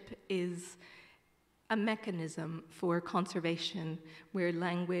airship is a mechanism for conservation where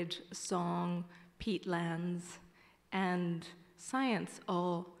language, song, peatlands, and science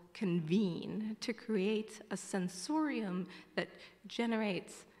all convene to create a sensorium that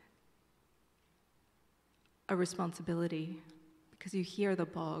generates a responsibility, because you hear the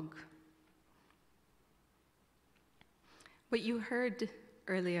bog. What you heard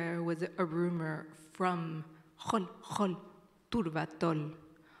earlier was a rumor from Khol Khol Turvatol.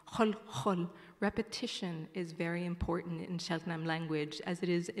 Khol Khol. Repetition is very important in Cheltenham language, as it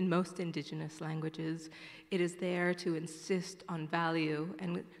is in most indigenous languages. It is there to insist on value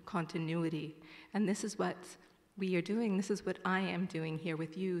and continuity. And this is what we are doing. This is what I am doing here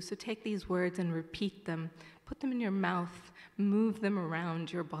with you. So take these words and repeat them. Put them in your mouth. Move them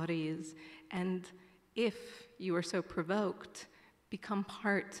around your bodies. And if you are so provoked, become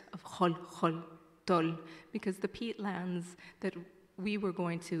part of Khol Khol Tol, because the peatlands that we were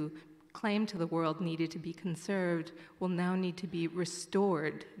going to claim to the world needed to be conserved will now need to be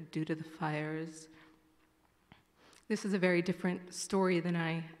restored due to the fires. This is a very different story than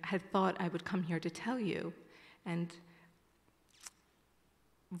I had thought I would come here to tell you. And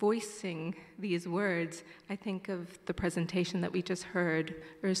voicing these words, I think of the presentation that we just heard,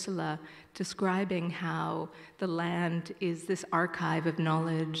 Ursula, describing how the land is this archive of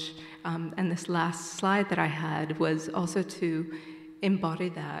knowledge. And this last slide that I had was also to embody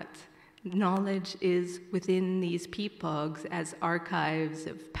that. Knowledge is within these peat bogs as archives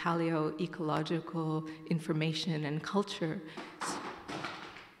of paleo-ecological information and culture.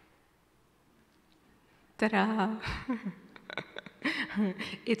 Ta-da!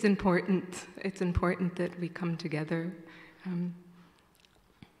 It's important that we come together.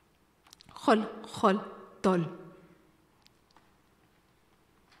 Khol, khol, tol.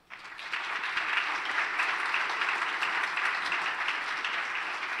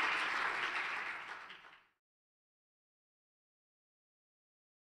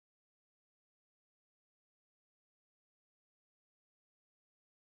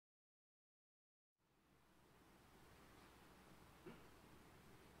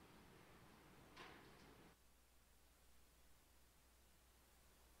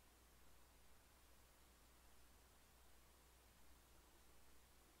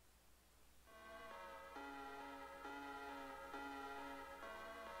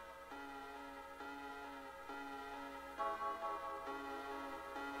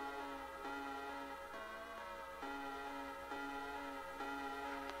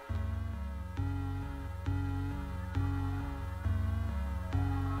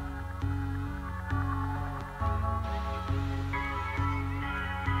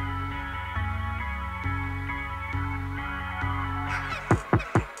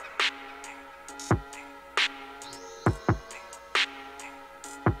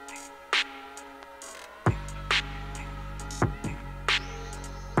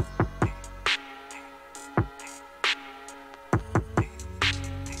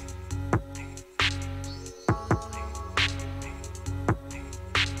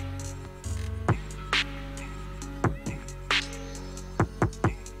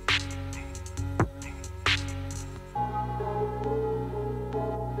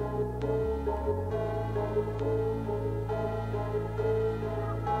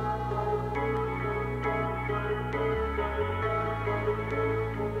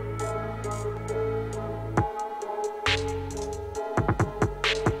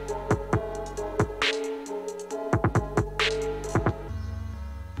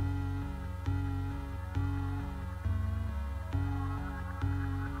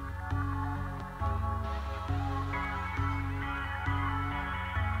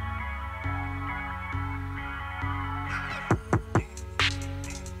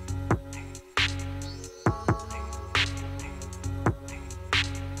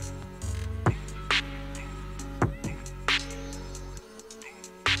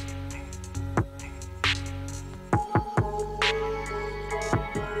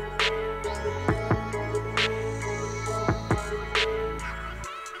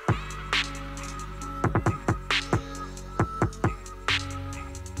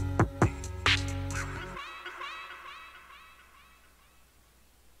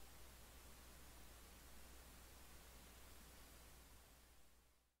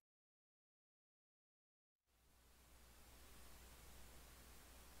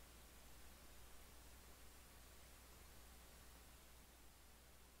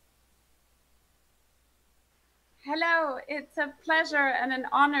 Hello, it's a pleasure and an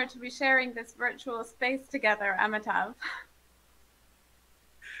honor to be sharing this virtual space together, Amitav.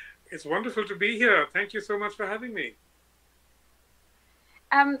 It's wonderful to be here. Thank you so much for having me.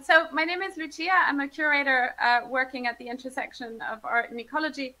 So my name is Lucia. I'm a curator working at the intersection of art and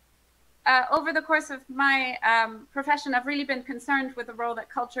ecology. Over the course of my profession, I've really been concerned with the role that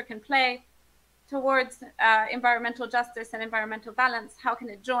culture can play towards environmental justice and environmental balance. How can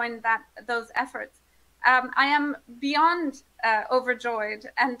it join those efforts? I am beyond overjoyed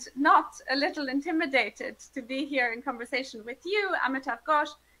and not a little intimidated to be here in conversation with you, Amitav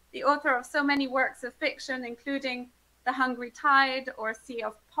Ghosh, the author of so many works of fiction, including The Hungry Tide or Sea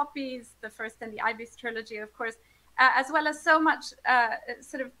of Poppies, the first in the Ibis trilogy, of course, as well as so much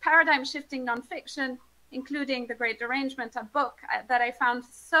sort of paradigm-shifting nonfiction, including The Great Derangement, a book that I found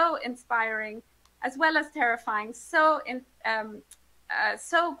so inspiring, as well as terrifying, so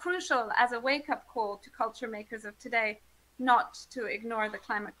crucial as a wake-up call to culture makers of today, not to ignore the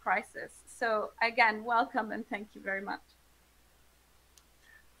climate crisis. So again, welcome and thank you very much.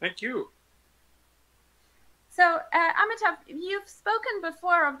 Thank you. So Amitav, you've spoken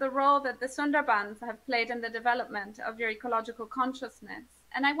before of the role that the Sundarbans have played in the development of your ecological consciousness.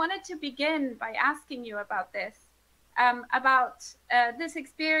 And I wanted to begin by asking you about this, this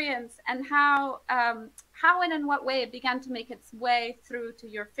experience and how and in what way it began to make its way through to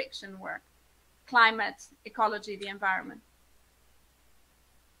your fiction work, climate, ecology, the environment.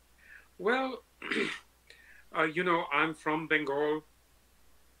 Well, you know, I'm from Bengal.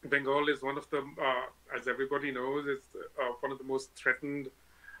 Bengal is one of the, as everybody knows, is one of the most threatened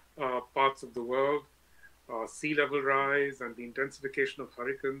parts of the world. Sea level rise and the intensification of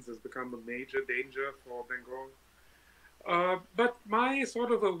hurricanes has become a major danger for Bengal. But my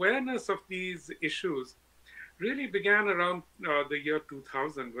sort of awareness of these issues really began around the year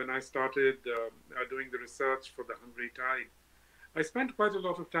 2000 when I started doing the research for The Hungry Tide. I spent quite a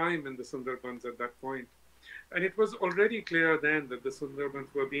lot of time in the Sundarbans at that point. And it was already clear then that the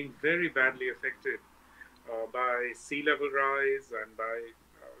Sundarbans were being very badly affected by sea level rise and by,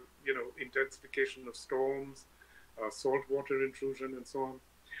 you know, intensification of storms, saltwater intrusion and so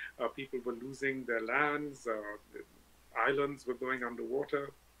on. People were losing their lands, islands were going underwater.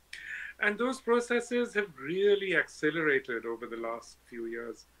 And those processes have really accelerated over the last few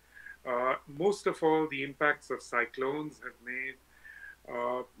years. Most of all, the impacts of cyclones have made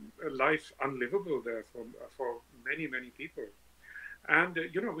life unlivable there for many, many people. And,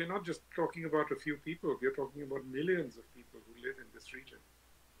 you know, we're not just talking about a few people, we're talking about millions of people who live in this region.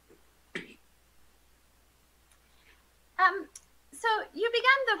 So you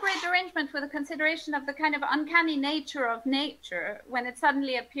began The Great Derangement with a consideration of the kind of uncanny nature of nature when it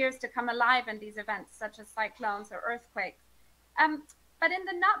suddenly appears to come alive in these events, such as cyclones or earthquakes. But in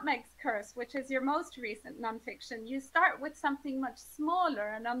The Nutmeg's Curse, which is your most recent nonfiction, you start with something much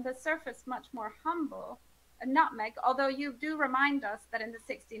smaller and on the surface much more humble, a nutmeg, although you do remind us that in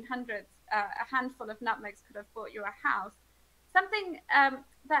the 1600s, a handful of nutmegs could have bought you a house. Something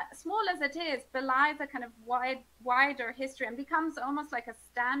that, small as it is, belies a kind of wider history and becomes almost like a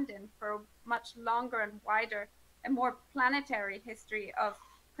stand-in for a much longer and wider and more planetary history of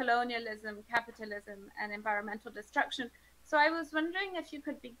colonialism, capitalism, and environmental destruction. So I was wondering if you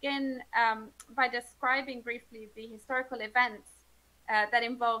could begin by describing briefly the historical events that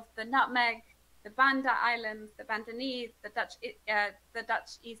involved the nutmeg, the Banda Islands, the Bandanese, the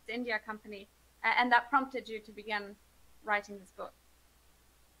Dutch East India Company, and that prompted you to begin writing this book.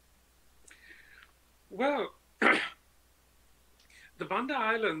 Well, the Banda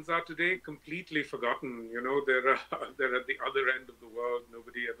Islands are today completely forgotten. You know, they're at the other end of the world.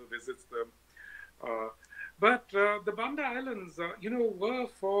 Nobody ever visits them. But the Banda Islands, you know, were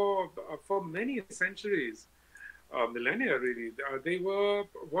for many centuries, millennia really, they were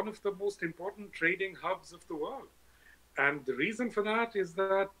one of the most important trading hubs of the world. And the reason for that is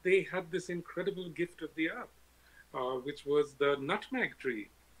that they had this incredible gift of the earth, which was the nutmeg tree.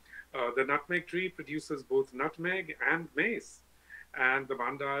 The nutmeg tree produces both nutmeg and mace. And the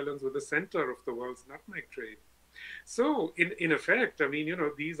Banda Islands were the center of the world's nutmeg trade. So, in effect, I mean, you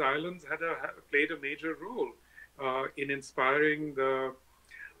know, these islands had played a major role in inspiring the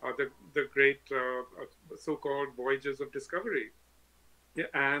great so-called voyages of discovery. Yeah,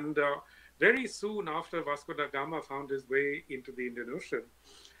 and very soon after Vasco da Gama found his way into the Indian Ocean,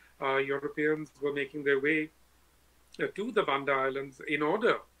 Europeans were making their way to the Banda Islands in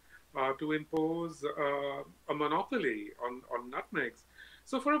order to impose a monopoly on nutmegs.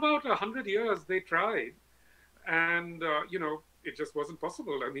 So for about 100 years, they tried. And, you know, it just wasn't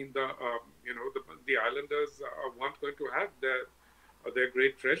possible. I mean, you know, the islanders weren't going to have their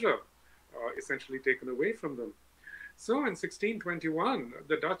great treasure essentially taken away from them. So in 1621,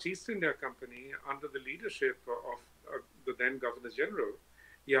 the Dutch East India Company, under the leadership of the then Governor General,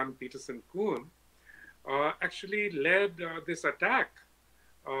 Jan Pietersen Koen, actually led this attack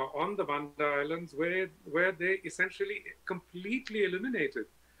on the Banda Islands, where they essentially completely eliminated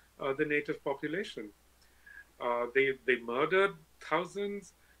the native population. They murdered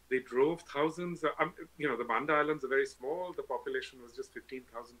thousands, they drove thousands. You know, the Banda Islands are very small, the population was just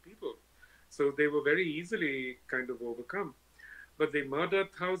 15,000 people. So they were very easily kind of overcome. But they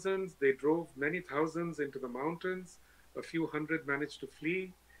murdered thousands, they drove many thousands into the mountains, a few hundred managed to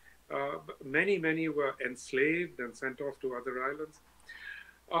flee. Many were enslaved and sent off to other islands.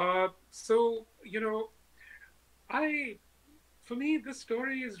 So, you know, for me, this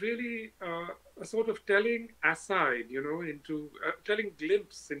story is really a sort of telling aside, you know, into telling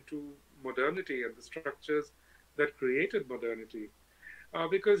glimpse into modernity and the structures that created modernity.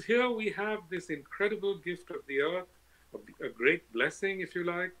 Because here we have this incredible gift of the earth, a great blessing, if you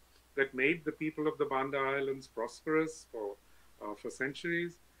like, that made the people of the Banda Islands prosperous for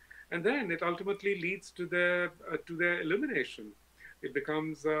centuries. And then it ultimately leads to their elimination. It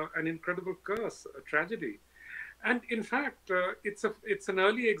becomes an incredible curse, a tragedy. And in fact, it's an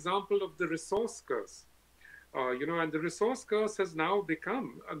early example of the resource curse. You know, and the resource curse has now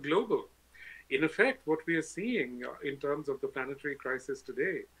become a global. In effect, what we are seeing in terms of the planetary crisis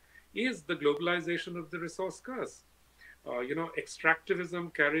today is the globalization of the resource curse. You know,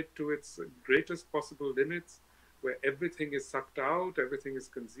 extractivism carried to its greatest possible limits, where everything is sucked out, everything is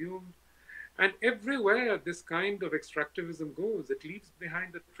consumed. And everywhere this kind of extractivism goes, it leaves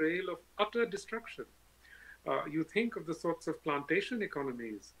behind a trail of utter destruction. You think of the sorts of plantation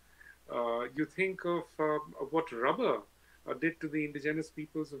economies. You think of what rubber did to the indigenous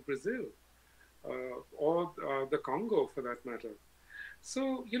peoples of Brazil, or the Congo for that matter.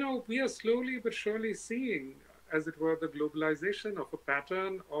 So, you know, we are slowly but surely seeing, as it were, the globalization of a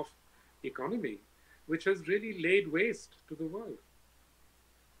pattern of economy, which has really laid waste to the world.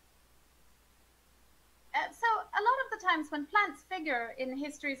 So a lot of the times when plants figure in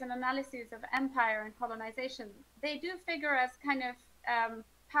histories and analyses of empire and colonization, they do figure as kind of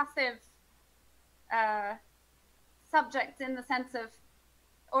passive subjects in the sense of,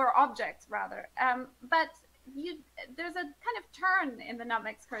 or objects rather. But there's a kind of turn in the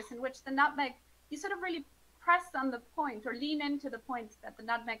nutmeg's curse in which the nutmeg, you sort of really press on the point or lean into the point that the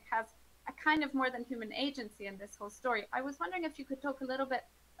nutmeg has a kind of more than human agency in this whole story. I was wondering if you could talk a little bit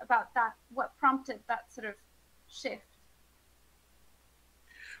about that, what prompted that sort of shift?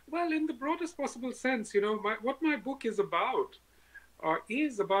 Well, in the broadest possible sense, you know, what my book is about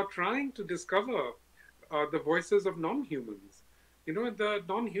trying to discover the voices of non-humans. You know, the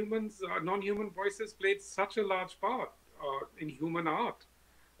non-human voices played such a large part in human art,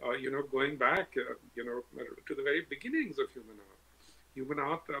 you know, going back, you know, to the very beginnings of human art. Human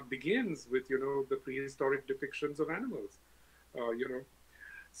art begins with, you know, the prehistoric depictions of animals, you know.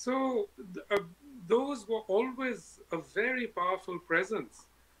 So those were always a very powerful presence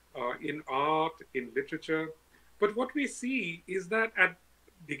in art, in literature. But what we see is that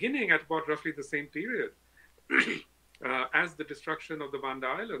beginning at about roughly the same period as the destruction of the Banda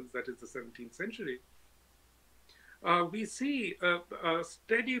Islands, that is the 17th century, we see a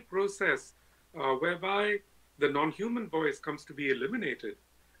steady process whereby the non-human voice comes to be eliminated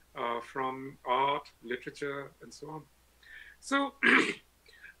from art, literature, and so on. So in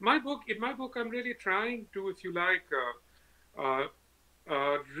my book, I'm really trying to, if you like,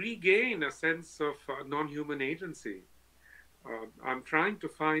 regain a sense of non-human agency. I'm trying to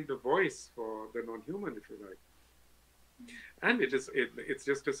find a voice for the non-human, if you like. And it's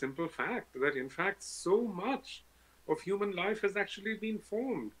just a simple fact that, in fact, so much of human life has actually been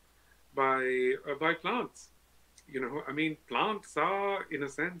formed by plants. You know, I mean, plants are, in a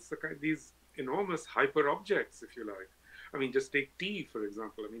sense, these enormous hyper objects, if you like. I mean, just take tea, for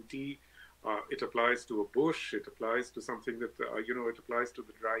example. I mean, tea, it applies to a bush, it applies to something that, you know, it applies to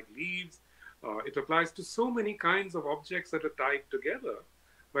the dried leaves. It applies to so many kinds of objects that are tied together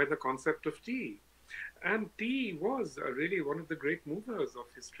by the concept of tea. And tea was really one of the great movers of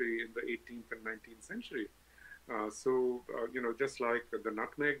history in the 18th and 19th century. You know, just like the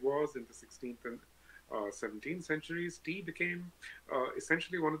nutmeg was in the 16th and 17th centuries, tea became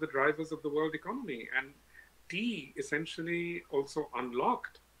essentially one of the drivers of the world economy. And tea essentially also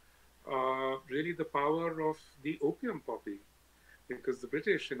unlocked really the power of the opium poppy, because the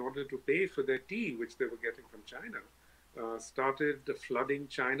British, in order to pay for their tea, which they were getting from China, started flooding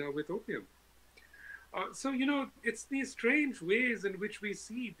China with opium. So, you know, it's these strange ways in which we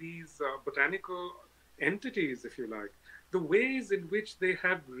see these botanical entities, if you like, the ways in which they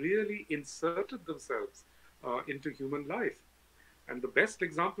have really inserted themselves into human life. And the best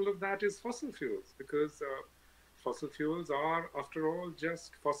example of that is fossil fuels, because fossil fuels are, after all,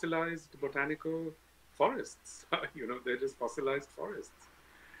 just fossilized botanical forests. You know, they're just fossilized forests.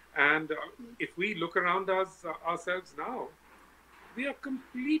 And if we look around us ourselves now, we are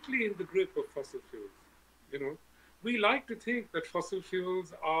completely in the grip of fossil fuels. You know, we like to think that fossil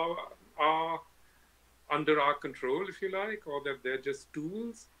fuels are under our control, if you like, or that they're just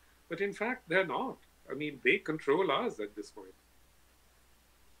tools, but in fact, they're not. I mean, they control us at this point.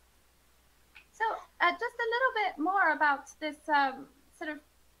 So just a little bit more about this sort of,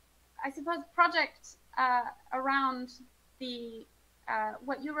 I suppose, project around the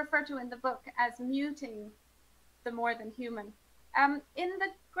what you refer to in the book as muting the more than human. In the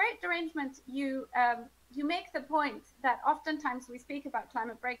Great Derangement, you make the point that oftentimes we speak about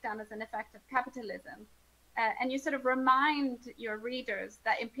climate breakdown as an effect of capitalism, and you sort of remind your readers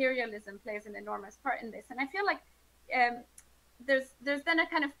that imperialism plays an enormous part in this. And I feel like there's then a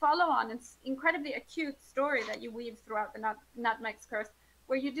kind of follow-on and incredibly acute story that you weave throughout the Nutmeg's Curse,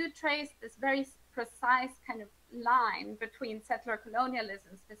 where you do trace this very precise kind of line between settler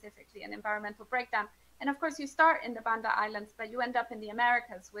colonialism specifically and environmental breakdown. And of course, you start in the Banda Islands, but you end up in the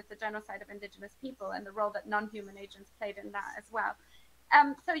Americas with the genocide of indigenous people and the role that non-human agents played in that as well.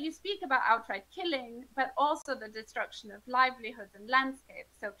 So you speak about outright killing, but also the destruction of livelihoods and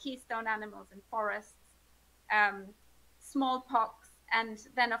landscapes. So keystone animals in forests, smallpox, and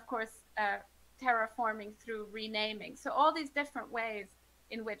then of course, terraforming through renaming. So all these different ways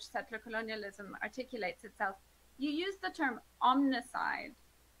in which settler colonialism articulates itself. You use the term omnicide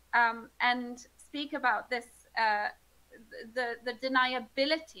and speak about this, the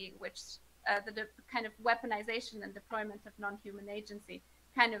deniability which the kind of weaponization and deployment of non-human agency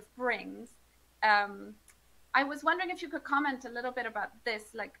kind of brings. I was wondering if you could comment a little bit about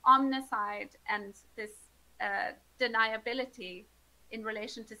this, like omnicide and this deniability in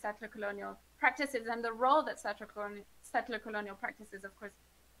relation to settler colonial practices and the role that settler colonial practices, of course,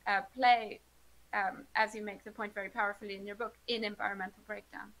 play, as you make the point very powerfully in your book, in environmental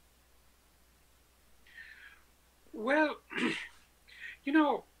breakdown. Well, you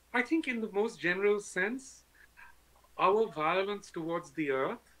know, I think in the most general sense, our violence towards the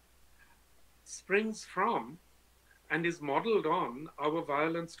earth springs from and is modeled on our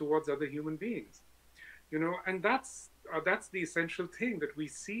violence towards other human beings. You know, and that's the essential thing that we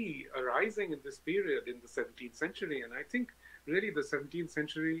see arising in this period in the 17th century. And I think really the 17th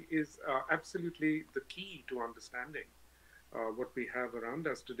century is absolutely the key to understanding what we have around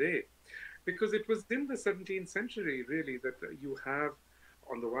us today. Because it was in the 17th century, really, that you have,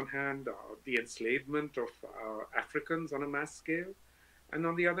 on the one hand, the enslavement of Africans on a mass scale, and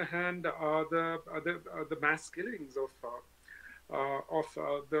on the other hand, the mass killings of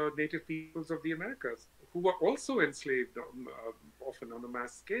the native peoples of the Americas, who were also enslaved often on a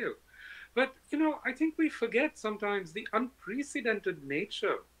mass scale. But, you know, I think we forget sometimes the unprecedented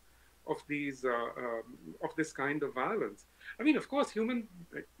nature of these of this kind of violence. I mean, of course,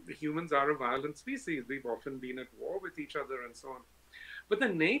 humans are a violent species. We've often been at war with each other and so on. But the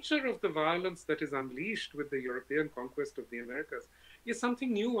nature of the violence that is unleashed with the European conquest of the Americas is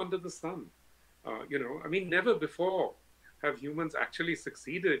something new under the sun. You know, I mean, never before have humans actually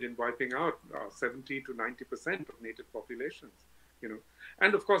succeeded in wiping out 70 to 90% of native populations. You know,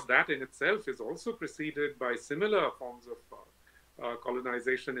 and of course, that in itself is also preceded by similar forms of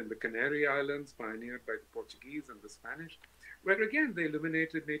colonization in the Canary Islands, pioneered by the Portuguese and the Spanish, where again they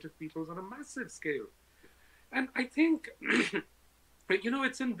eliminated native peoples on a massive scale. And I think, you know,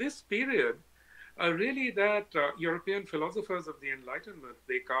 it's in this period really that European philosophers of the Enlightenment,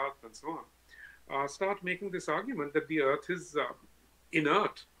 Descartes and so on, start making this argument that the earth is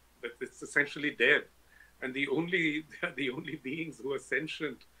inert, that it's essentially dead, and the only beings who are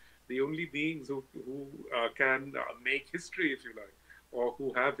sentient, the only beings who can make history, if you like, or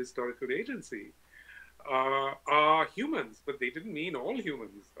who have historical agency, are humans. But they didn't mean all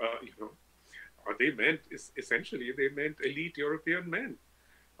humans, you know. They meant, essentially, they meant elite European men.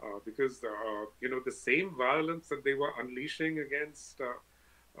 Because, you know, the same violence that they were unleashing against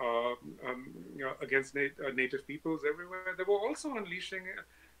native peoples everywhere, they were also unleashing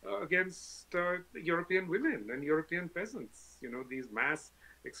against European women and European peasants. You know, these mass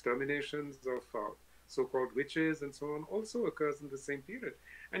exterminations of so-called witches and so on also occurs in the same period.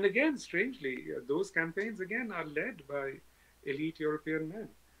 And again, strangely, those campaigns again are led by elite European men.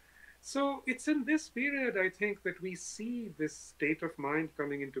 So it's in this period, I think, that we see this state of mind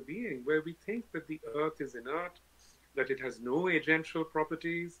coming into being, where we think that the earth is inert, that it has no agential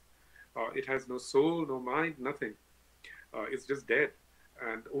properties, it has no soul, no mind, nothing. It's just dead,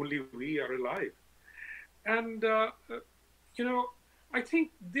 and only we are alive. And, you know, I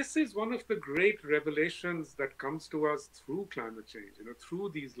think this is one of the great revelations that comes to us through climate change, you know,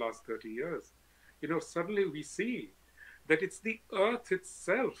 through these last 30 years. You know, suddenly we see that it's the earth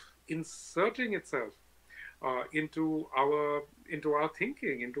itself inserting itself into our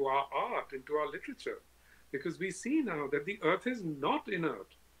thinking, into our art, into our literature, because we see now that the earth is not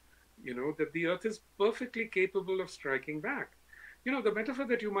inert, you know, that the earth is perfectly capable of striking back. You know, the metaphor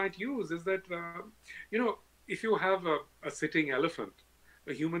that you might use is that, you know, if you have a sitting elephant,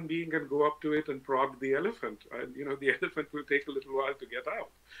 a human being can go up to it and prod the elephant, and, you know, the elephant will take a little while to get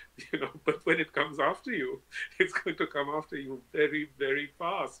out, you know, but when it comes after you, it's going to come after you very, very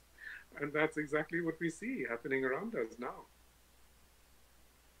fast. And that's exactly what we see happening around us now.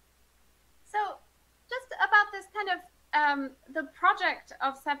 So just about this kind of, the project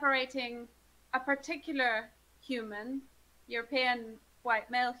of separating a particular human, European white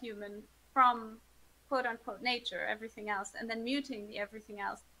male human, from quote unquote nature, everything else, and then muting the everything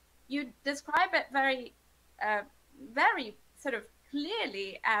else. You describe it very, very sort of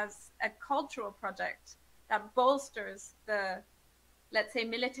clearly as a cultural project that bolsters the, let's say,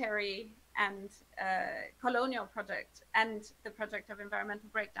 military and colonial project and the project of environmental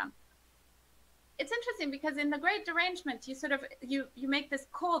breakdown. It's interesting because in The Great Derangement, you sort of, you make this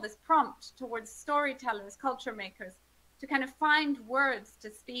call, this prompt towards storytellers, culture makers, to kind of find words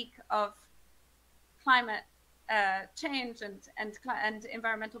to speak of climate change and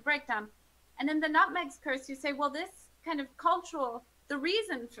environmental breakdown. And in The Nutmeg's Curse, you say, well, this kind of cultural, the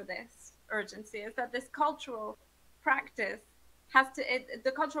reason for this urgency is that this cultural practice has to,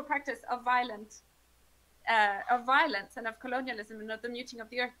 the cultural practice of violence and of colonialism and of the muting of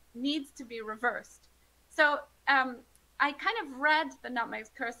the earth needs to be reversed. So I kind of read The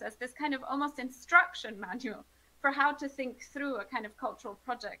Nutmeg's Curse as this kind of almost instruction manual for how to think through a kind of cultural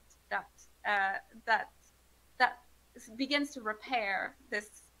project that that begins to repair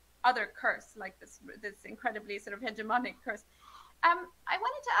this other curse, like this incredibly sort of hegemonic curse. I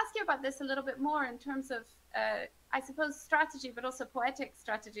wanted to ask you about this a little bit more in terms of, I suppose, strategy, but also poetic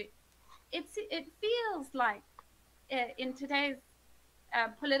strategy. It feels like in today's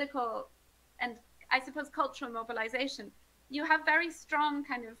political and, I suppose, cultural mobilization, you have very strong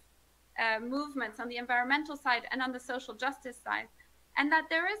kind of movements on the environmental side and on the social justice side, and that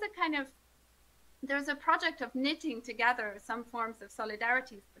there is a kind of, there's a project of knitting together some forms of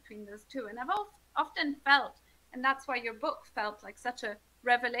solidarities between those two. And I've often felt, and that's why your book felt like such a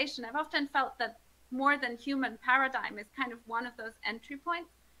revelation, I've often felt that More Than Human paradigm is kind of one of those entry points.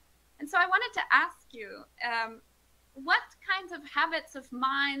 And so I wanted to ask you, what kinds of habits of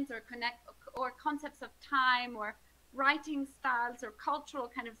minds or concepts of time or writing styles or cultural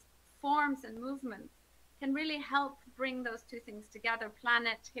kind of forms and movements can really help bring those two things together: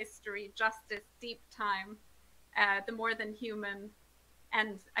 planet, history, justice, deep time, the more than human,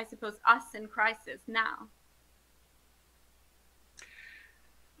 and I suppose us in crisis now?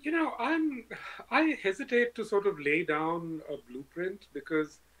 You know, I hesitate to sort of lay down a blueprint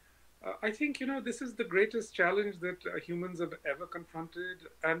because I think, you know, this is the greatest challenge that humans have ever confronted,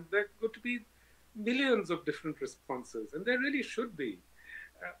 and there are going to be millions of different responses, and there really should be.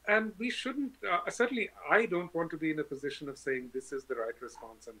 And we shouldn't, certainly I don't want to be in a position of saying this is the right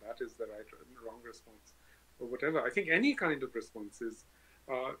response and that is the right and wrong response or whatever. I think any kind of response is,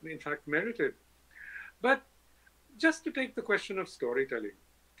 in fact, merited. But just to take the question of storytelling,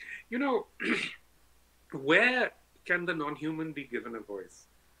 you know, where can the non-human be given a voice?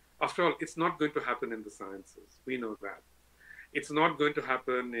 After all, it's not going to happen in the sciences. We know that. It's not going to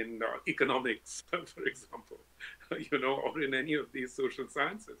happen in economics, for example, you know, or in any of these social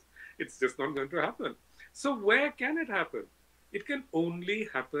sciences. It's just not going to happen. So where can it happen? It can only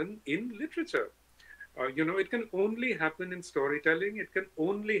happen in literature. You know, it can only happen in storytelling. It can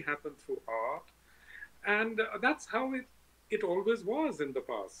only happen through art. And that's how it always was in the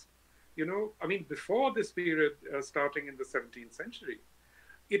past. You know, I mean, before this period, starting in the 17th century,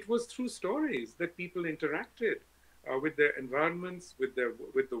 it was through stories that people interacted with their environments, with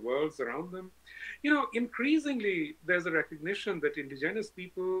the worlds around them. You know, increasingly, there's a recognition that indigenous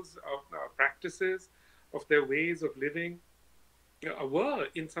peoples' practices, of their ways of living, were,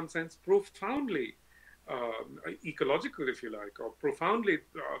 in some sense, profoundly ecological, if you like, or profoundly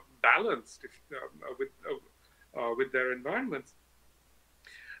balanced with their environments.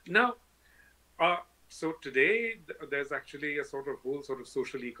 Now, so today, there's actually a sort of whole sort of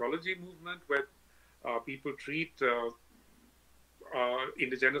social ecology movement where people treat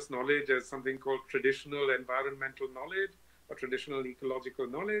indigenous knowledge as something called traditional environmental knowledge or traditional ecological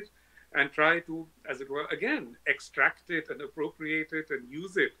knowledge, and try to, as it were, again, extract it and appropriate it and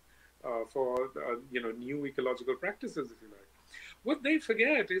use it for new ecological practices, if you like. What they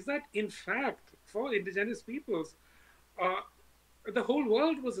forget is that, in fact, for indigenous peoples, the whole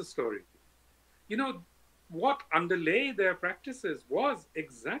world was a story. What underlay their practices was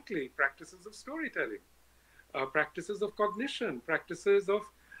exactly practices of storytelling, practices of cognition, practices of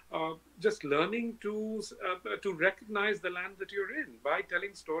just learning to recognize the land that you're in by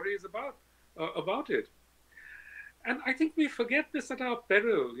telling stories about it. And I think we forget this at our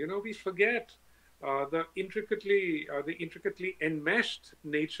peril. We forget the intricately enmeshed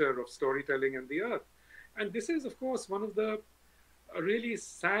nature of storytelling and the earth. And this is, of course, one of the really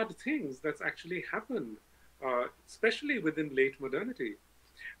sad things that's actually happened, especially within late modernity.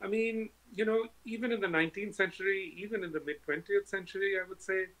 I mean, even in the 19th century, even in the mid-20th century, I would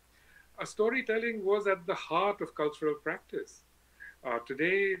say, storytelling was at the heart of cultural practice.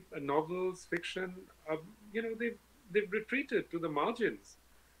 Today, novels, fiction, they've retreated to the margins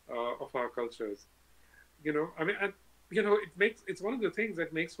of our cultures. It's one of the things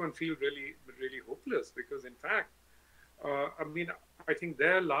that makes one feel really, really hopeless, because in fact, I think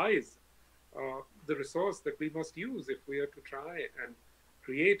there lies the resource that we must use if we are to try and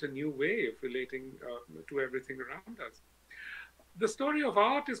create a new way of relating to everything around us. The story of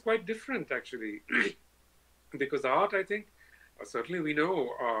art is quite different, actually, because art, I think, certainly we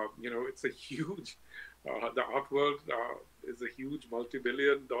know, it's a huge, the art world is a huge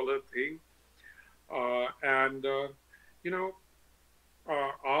multi-billion-dollar thing. Art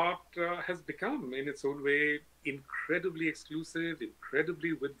has become, in its own way, incredibly exclusive,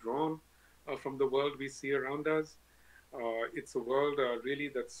 incredibly withdrawn from the world we see around us. It's a world really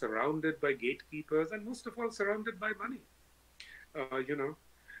that's surrounded by gatekeepers, and most of all surrounded by money.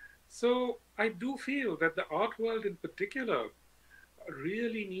 So I do feel that the art world in particular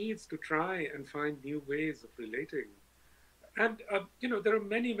really needs to try and find new ways of relating. And, there are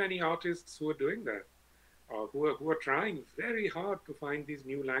many, many artists who are doing that, who are trying very hard to find these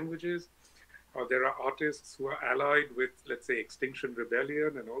new languages. There are artists who are allied with, let's say, Extinction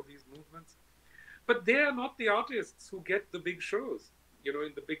Rebellion and all these movements. But they are not the artists who get the big shows,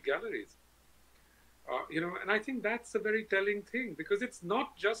 in the big galleries. And I think that's a very telling thing, because it's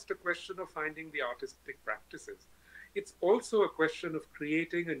not just a question of finding the artistic practices. It's also a question of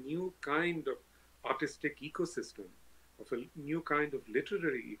creating a new kind of artistic ecosystem, of a new kind of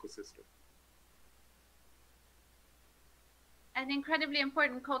literary ecosystem. An incredibly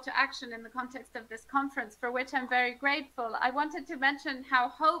important call to action in the context of this conference, for which I'm very grateful. I wanted to mention how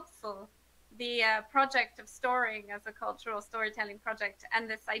hopeful the project of storing as a cultural storytelling project, and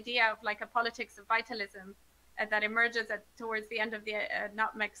this idea of like a politics of vitalism that emerges towards the end of the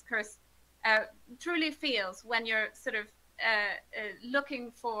Nutmeg's Curse truly feels when you're sort of looking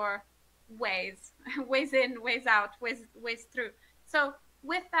for ways in, ways out, ways through. So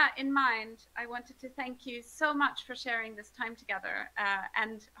with that in mind, I wanted to thank you so much for sharing this time together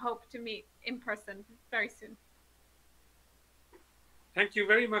and hope to meet in person very soon. Thank you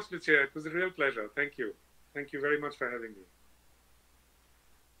very much, Lucia. It was a real pleasure. Thank you. Thank you very much for having me.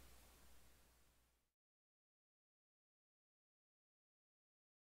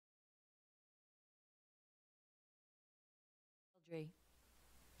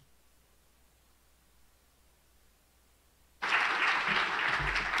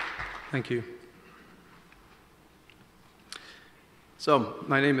 Thank you. So,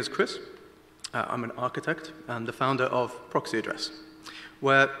 my name is Chris. I'm an architect and the founder of Proxy Address,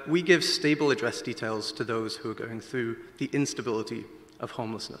 where we give stable address details to those who are going through the instability of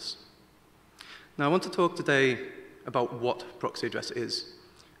homelessness. Now, I want to talk today about what Proxy Address is,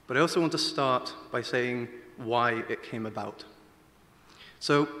 but I also want to start by saying why it came about.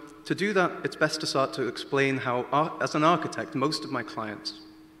 So, to do that, it's best to start to explain how, as an architect, most of my clients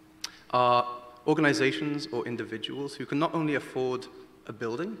are organizations or individuals who can not only afford a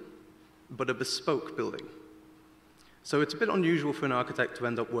building, but a bespoke building. So it's a bit unusual for an architect to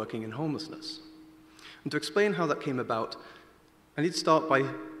end up working in homelessness. And to explain how that came about, I need to start by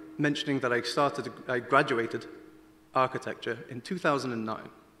mentioning that I graduated architecture in 2009,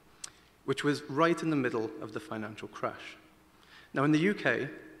 which was right in the middle of the financial crash. Now in the UK,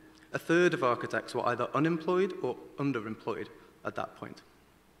 a third of architects were either unemployed or underemployed at that point.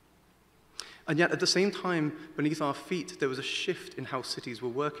 And yet, at the same time, beneath our feet, there was a shift in how cities were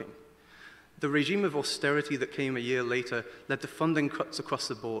working. The regime of austerity that came a year later led to funding cuts across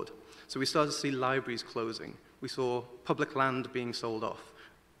the board. So we started to see libraries closing. We saw public land being sold off,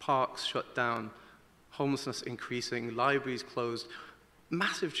 parks shut down, homelessness increasing, libraries closed,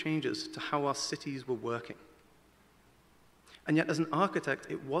 massive changes to how our cities were working. And yet, as an architect,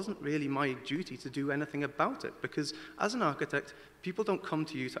 it wasn't really my duty to do anything about it, because as an architect, people don't come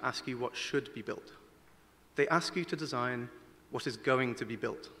to you to ask you what should be built. They ask you to design what is going to be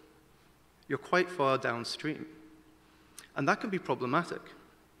built. You're quite far downstream. And that can be problematic.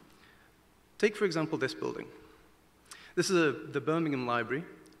 Take, for example, this building. This is the Birmingham Library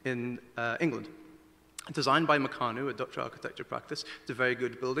in England, designed by Meccano, a Dutch architecture practice. It's a very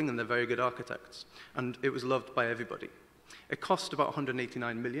good building, and they're very good architects. And it was loved by everybody. It cost about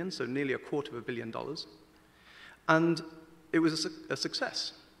 189 million, so nearly $250 million. And it was a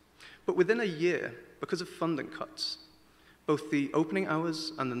success. But within a year, because of funding cuts, both the opening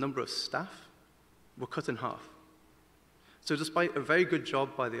hours and the number of staff were cut in half. So despite a very good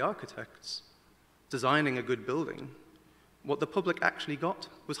job by the architects designing a good building, what the public actually got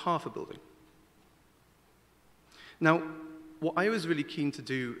was half a building. Now, what I was really keen to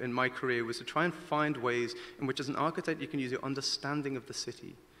do in my career was to try and find ways in which, as an architect, you can use your understanding of the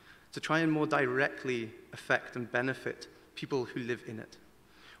city to try and more directly affect and benefit people who live in it,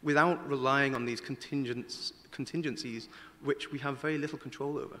 without relying on these contingencies which we have very little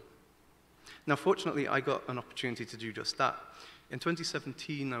control over. Now, fortunately, I got an opportunity to do just that. In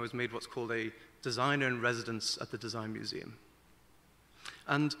 2017, I was made what's called a designer in residence at the Design Museum.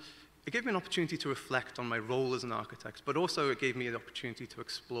 And it gave me an opportunity to reflect on my role as an architect, but also it gave me the opportunity to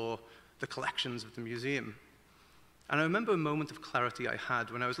explore the collections of the museum. And I remember a moment of clarity I had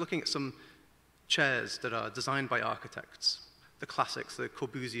when I was looking at some chairs that are designed by architects, the classics, the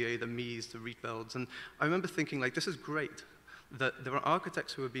Corbusier, the Mies, the Rietvelds, and I remember thinking, like, this is great, that there are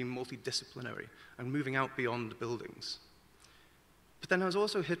architects who are being multidisciplinary and moving out beyond buildings. But then I was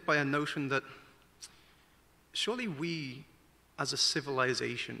also hit by a notion that surely we, as a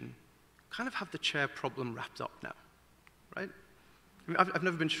civilization, kind of have the chair problem wrapped up now, right? I mean, I've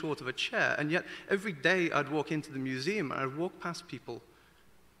never been short of a chair, and yet every day I'd walk into the museum and I'd walk past people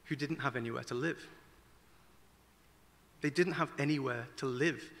who didn't have anywhere to live. They didn't have anywhere to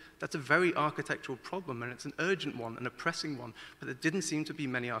live. That's a very architectural problem, and it's an urgent one, and a pressing one, but there didn't seem to be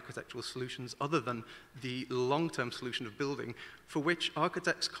many architectural solutions other than the long-term solution of building, for which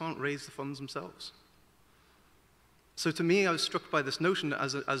architects can't raise the funds themselves. So to me, I was struck by this notion that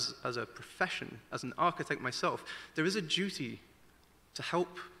as a profession, as an architect myself, there is a duty to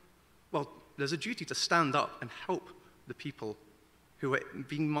help, well, there's a duty to stand up and help the people who are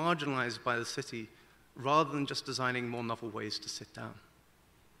being marginalized by the city, rather than just designing more novel ways to sit down.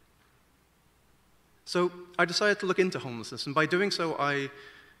 So I decided to look into homelessness, and by doing so, I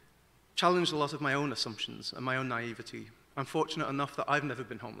challenged a lot of my own assumptions and my own naivety. I'm fortunate enough that I've never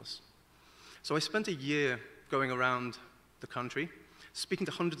been homeless. So I spent a year going around the country, speaking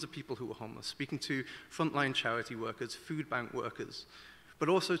to hundreds of people who were homeless, speaking to frontline charity workers, food bank workers, but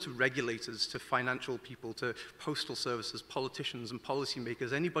also to regulators, to financial people, to postal services, politicians and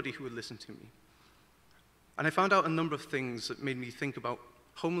policymakers, anybody who would listen to me. And I found out a number of things that made me think about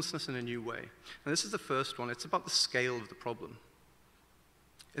homelessness in a new way. And this is the first one. It's about the scale of the problem.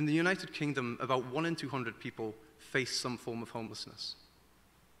 In the United Kingdom, about 1 in 200 people face some form of homelessness.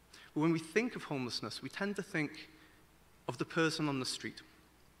 But when we think of homelessness, we tend to think of the person on the street.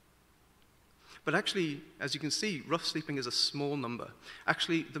 But actually, as you can see, rough sleeping is a small number.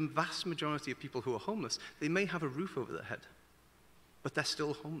 Actually, the vast majority of people who are homeless, they may have a roof over their head, but they're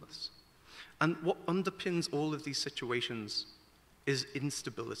still homeless. And what underpins all of these situations is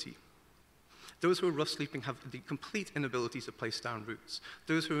instability. Those who are rough sleeping have the complete inability to place down roots.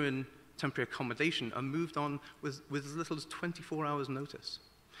 Those who are in temporary accommodation are moved on with as little as 24 hours notice.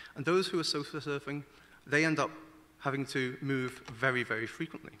 And those who are sofa surfing, they end up having to move very, very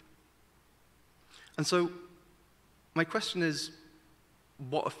frequently. And so my question is,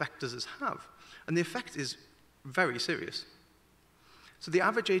 what effect does this have? And the effect is very serious. So the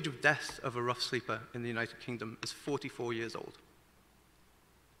average age of death of a rough sleeper in the United Kingdom is 44 years old.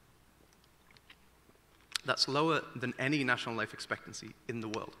 That's lower than any national life expectancy in the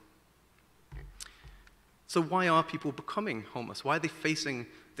world. So why are people becoming homeless? Why are they facing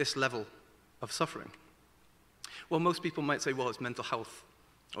this level of suffering? Well, most people might say, well, it's mental health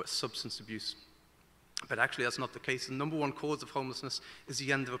or it's substance abuse. But actually, that's not the case. The number one cause of homelessness is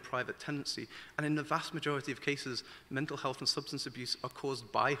the end of a private tenancy. And in the vast majority of cases, mental health and substance abuse are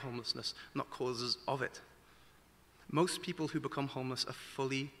caused by homelessness, not causes of it. Most people who become homeless are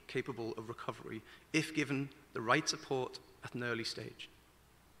fully capable of recovery if given the right support at an early stage.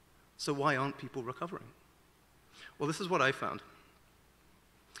 So why aren't people recovering? Well, this is what I found.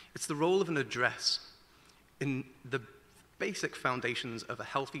 It's the role of an address in the basic foundations of a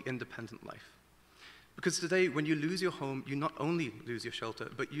healthy, independent life. Because today, when you lose your home, you not only lose your shelter,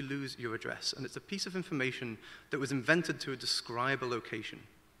 but you lose your address. And it's a piece of information that was invented to describe a location,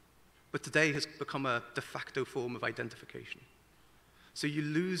 but today has become a de facto form of identification. So you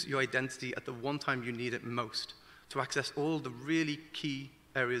lose your identity at the one time you need it most to access all the really key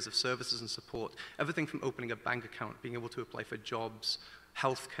areas of services and support, everything from opening a bank account, being able to apply for jobs,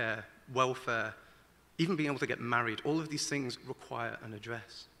 healthcare, welfare, even being able to get married. All of these things require an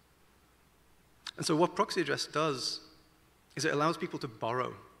address. And so what proxy address does is it allows people to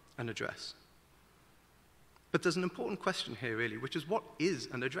borrow an address. But there's an important question here, really, which is what is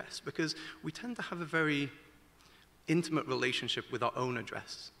an address? Because we tend to have a very intimate relationship with our own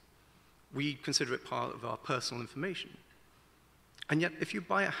address. We consider it part of our personal information. And yet, if you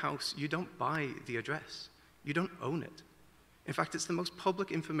buy a house, you don't buy the address. You don't own it. In fact, it's the most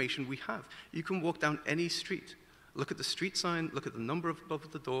public information we have. You can walk down any street, look at the street sign, look at the number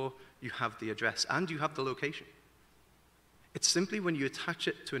above the door, you have the address, and you have the location. It's simply when you attach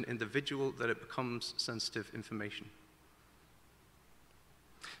it to an individual that it becomes sensitive information.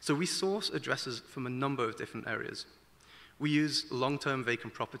 So we source addresses from a number of different areas. We use long-term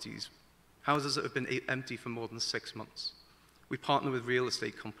vacant properties, houses that have been empty for more than 6 months. We partner with real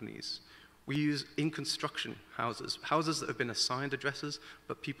estate companies. We use in-construction houses, houses that have been assigned addresses,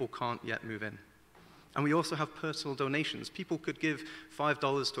 but people can't yet move in. And we also have personal donations. People could give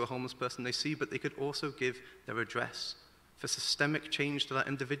 $5 to a homeless person they see, but they could also give their address for systemic change to that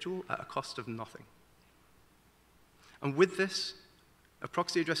individual at a cost of nothing. And with this, a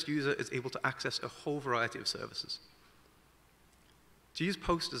proxy address user is able to access a whole variety of services. To use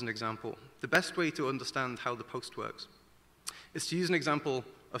Post as an example, the best way to understand how the Post works is to use an example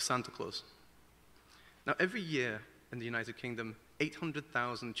of Santa Claus. Now, every year in the United Kingdom,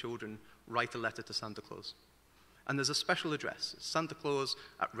 800,000 children write a letter to Santa Claus. And there's a special address, Santa Claus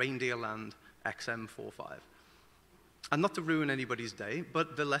at Reindeerland XM45. And not to ruin anybody's day,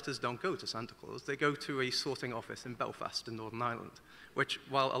 but the letters don't go to Santa Claus. They go to a sorting office in Belfast in Northern Ireland, which,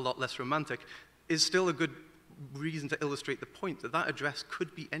 while a lot less romantic, is still a good reason to illustrate the point that that address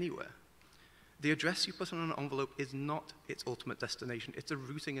could be anywhere. The address you put on an envelope is not its ultimate destination. It's a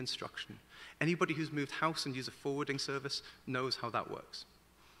routing instruction. Anybody who's moved house and used a forwarding service knows how that works.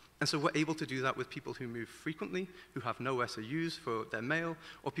 And so we're able to do that with people who move frequently, who have nowhere to use for their mail,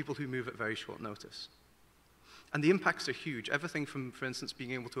 or people who move at very short notice. And the impacts are huge. Everything from, for instance,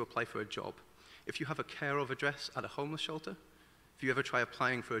 being able to apply for a job. If you have a care of address at a homeless shelter, if you ever try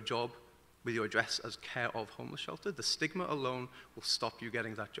applying for a job with your address as care of homeless shelter, the stigma alone will stop you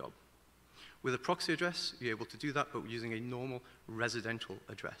getting that job. With a proxy address, you're able to do that, but using a normal residential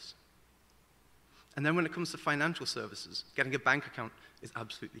address. And then when it comes to financial services, getting a bank account is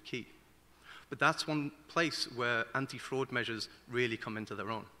absolutely key. But that's one place where anti-fraud measures really come into their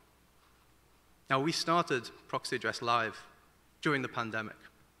own. Now, we started Proxy Address Live during the pandemic,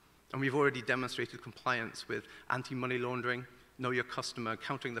 and we've already demonstrated compliance with anti-money laundering, know your customer,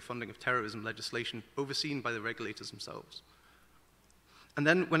 countering the funding of terrorism legislation overseen by the regulators themselves. And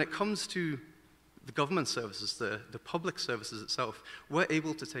then when it comes to the government services, the public services itself, we're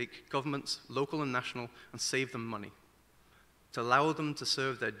able to take governments, local and national, and save them money, to allow them to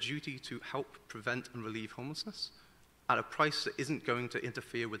serve their duty to help prevent and relieve homelessness at a price that isn't going to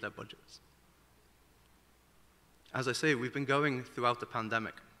interfere with their budgets. As I say, we've been going throughout the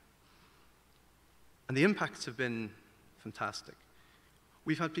pandemic, and the impacts have been fantastic.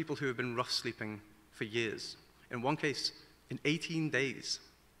 We've had people who have been rough sleeping for years. In one case, in 18 days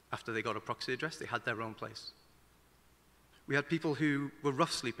after they got a proxy address, they had their own place. We had people who were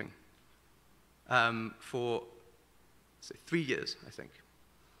rough sleeping for, say, 3 years, I think.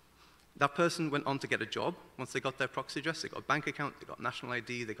 That person went on to get a job. Once they got their proxy address, they got a bank account, they got national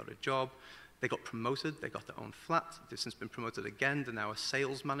ID, they got a job, they got promoted, they got their own flat. They've since been promoted again. They're now a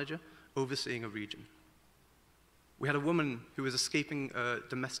sales manager overseeing a region. We had a woman who was escaping a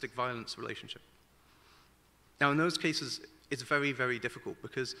domestic violence relationship. Now, in those cases, it's very, very difficult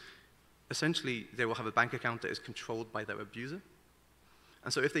because essentially they will have a bank account that is controlled by their abuser.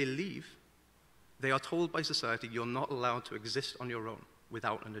 And so if they leave, they are told by society, you're not allowed to exist on your own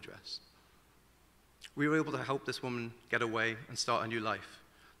without an address. We were able to help this woman get away and start a new life.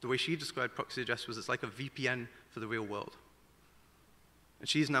 The way she described proxy address was it's like a VPN for the real world. And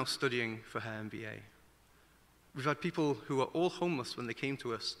she's now studying for her MBA. We've had people who were all homeless when they came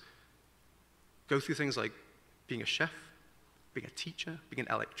to us go through things like being a chef, being a teacher, being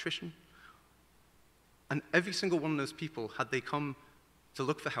an electrician. And every single one of those people, had they come to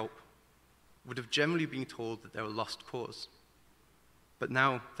look for help, would have generally been told that they were a lost cause. But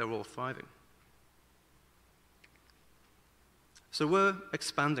now they're all thriving. So we're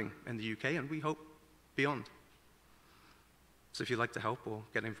expanding in the UK, and we hope beyond. So if you'd like to help or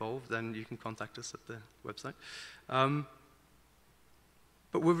get involved, then you can contact us at the website.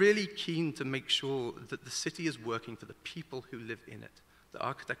 But we're really keen to make sure that the city is working for the people who live in it. The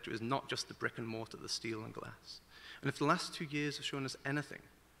architecture is not just the brick and mortar, the steel and glass. And if the last 2 years have shown us anything,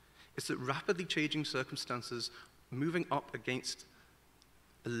 it's that rapidly changing circumstances moving up against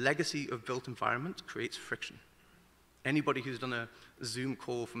a legacy of built environment creates friction. Anybody who's done a Zoom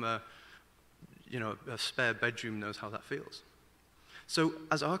call from a spare bedroom knows how that feels. So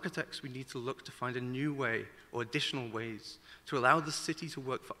as architects, we need to look to find a new way or additional ways to allow the city to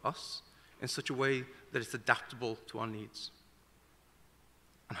work for us in such a way that it's adaptable to our needs.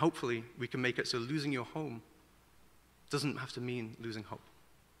 And hopefully, we can make it so losing your home doesn't have to mean losing hope.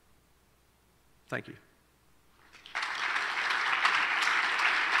 Thank you.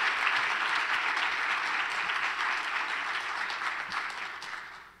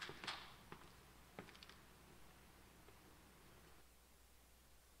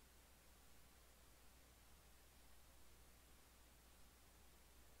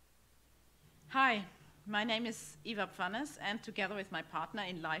 Hi, my name is Eva Pfannes, and together with my partner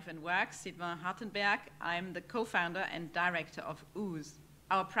in life and work, Sylvain Hartenberg, I'm the co-founder and director of Ooze.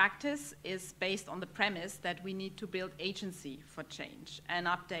 Our practice is based on the premise that we need to build agency for change and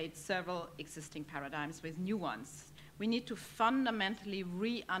update several existing paradigms with new ones. We need to fundamentally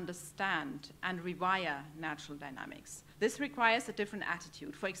re-understand and rewire natural dynamics. This requires a different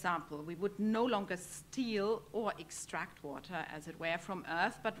attitude. For example, we would no longer steal or extract water, as it were, from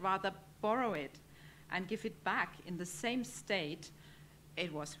Earth, but rather borrow it and give it back in the same state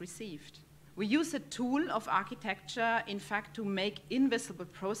it was received. We use a tool of architecture, in fact, to make invisible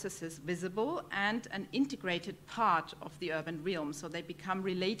processes visible and an integrated part of the urban realm, so they become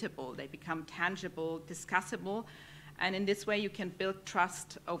relatable, they become tangible, discussable, and in this way you can build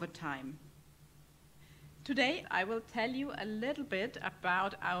trust over time. Today, I will tell you a little bit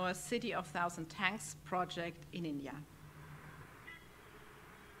about our City of Thousand Tanks project in India.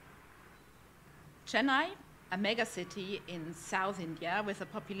 Chennai, a megacity in South India with a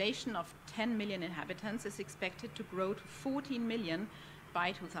population of 10 million inhabitants, is expected to grow to 14 million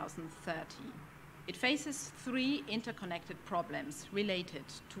by 2030. It faces 3 interconnected problems related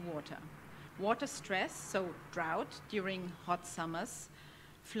to water. Water stress, so drought during hot summers,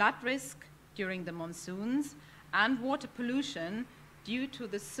 flood risk during the monsoons, and water pollution due to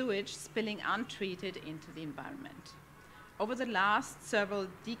the sewage spilling untreated into the environment. Over the last several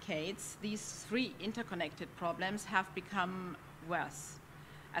decades, these 3 interconnected problems have become worse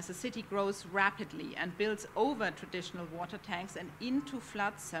as the city grows rapidly and builds over traditional water tanks and into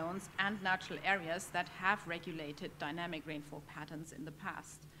flood zones and natural areas that have regulated dynamic rainfall patterns in the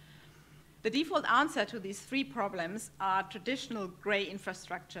past. The default answer to these 3 problems are traditional grey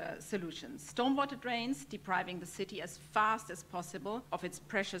infrastructure solutions. Stormwater drains, depriving the city as fast as possible of its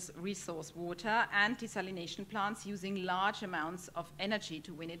precious resource water, and desalination plants using large amounts of energy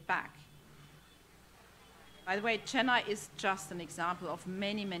to win it back. By the way, Chennai is just an example of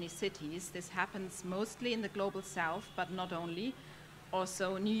many, many cities. This happens mostly in the global south, but not only.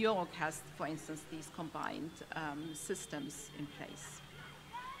 Also, New York has, for instance, these combined systems in place.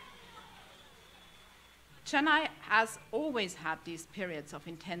 Chennai has always had these periods of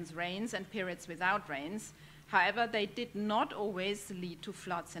intense rains and periods without rains. However, they did not always lead to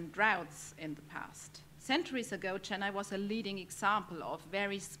floods and droughts in the past. Centuries ago, Chennai was a leading example of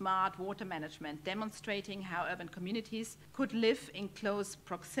very smart water management, demonstrating how urban communities could live in close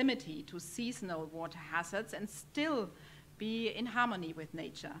proximity to seasonal water hazards and still be in harmony with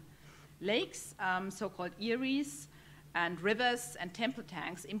nature. Lakes, so-called eries, and rivers and temple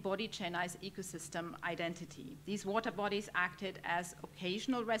tanks embody Chennai's ecosystem identity. These water bodies acted as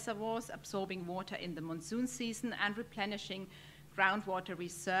occasional reservoirs, absorbing water in the monsoon season and replenishing groundwater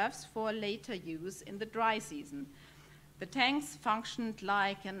reserves for later use in the dry season. The tanks functioned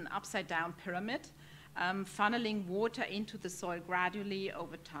like an upside-down pyramid, funneling water into the soil gradually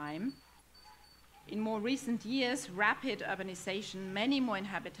over time. In more recent years, rapid urbanization, many more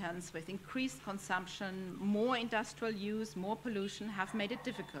inhabitants with increased consumption, more industrial use, more pollution have made it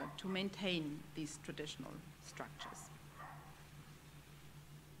difficult to maintain these traditional structures.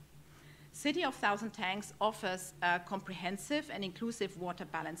 City of Thousand Tanks offers a comprehensive and inclusive water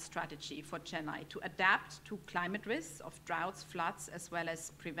balance strategy for Chennai to adapt to climate risks of droughts, floods, as well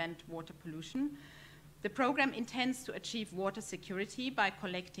as prevent water pollution. The program intends to achieve water security by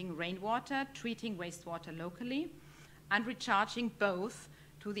collecting rainwater, treating wastewater locally, and recharging both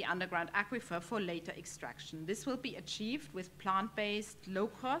to the underground aquifer for later extraction. This will be achieved with plant-based,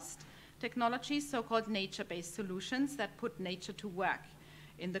 low-cost technologies, so-called nature-based solutions that put nature to work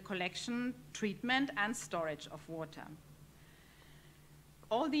in the collection, treatment, and storage of water.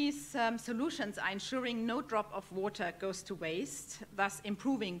 All these solutions are ensuring no drop of water goes to waste, thus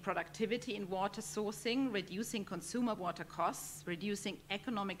improving productivity in water sourcing, reducing consumer water costs, reducing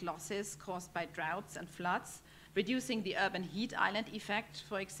economic losses caused by droughts and floods, reducing the urban heat island effect,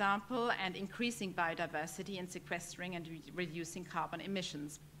 for example, and increasing biodiversity and sequestering and reducing carbon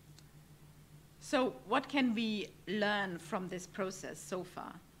emissions. So what can we learn from this process so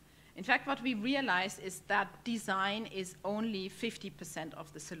far? In fact, what we realize is that design is only 50%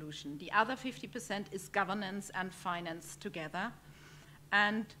 of the solution. The other 50% is governance and finance together.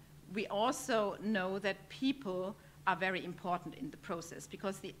 And we also know that people are very important in the process,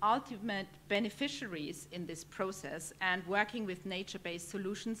 because the ultimate beneficiaries in this process and working with nature-based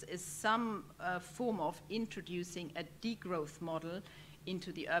solutions is some form of introducing a degrowth model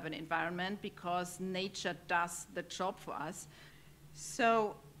into the urban environment, because nature does the job for us.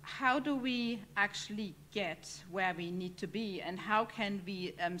 So how do we actually get where we need to be, and how can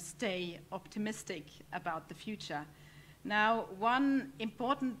we stay optimistic about the future? Now, one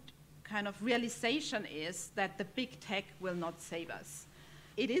important kind of realization is that the big tech will not save us.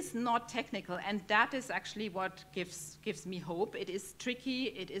 It is not technical, and that is actually what gives me hope. It is tricky,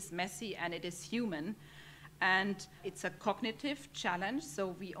 it is messy, and it is human. And it's a cognitive challenge,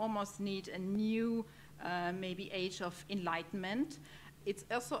 so we almost need a new, maybe age of enlightenment. It's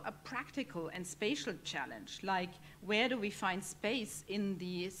also a practical and spatial challenge, like where do we find space in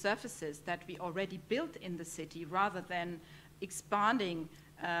the surfaces that we already built in the city, rather than expanding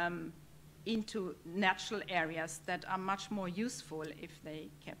into natural areas that are much more useful if they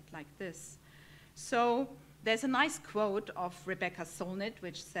kept like this. So there's a nice quote of Rebecca Solnit,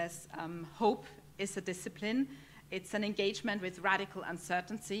 which says, hope is a discipline. It's an engagement with radical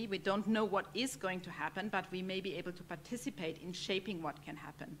uncertainty. We don't know what is going to happen, but we may be able to participate in shaping what can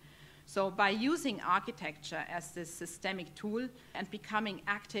happen. So by using architecture as this systemic tool and becoming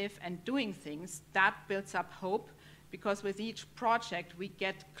active and doing things, that builds up hope, because with each project we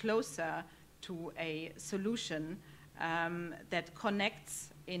get closer to a solution that connects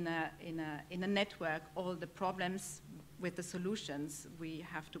in a network all the problems with the solutions we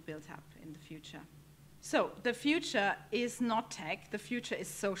have to build up in the future. So the future is not tech, the future is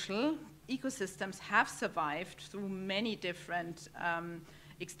social. Ecosystems have survived through many different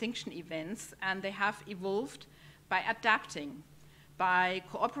extinction events, and they have evolved by adapting, by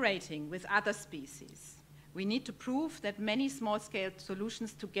cooperating with other species. We need to prove that many small-scale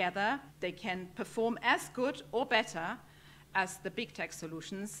solutions together, they can perform as good or better as the big tech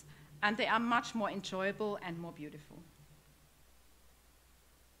solutions, and they are much more enjoyable and more beautiful.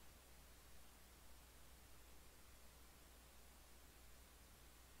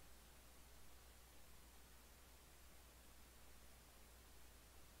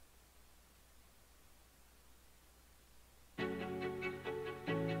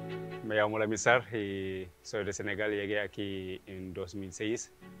 Me llamo Lamizar y soy de Senegal. Llegué aquí en 2006.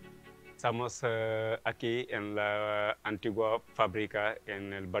 Estamos aquí en la antigua fábrica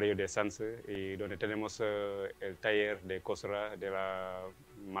en el barrio de Sanse, y donde tenemos el taller de costura de la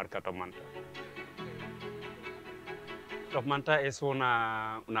marca Tomanta. Tomanta es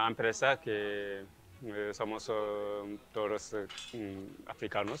una empresa que somos todos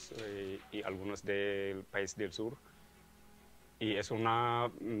africanos y algunos del país del sur. Y es una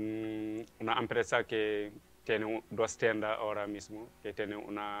empresa que tiene dos tiendas ahora mismo, que tiene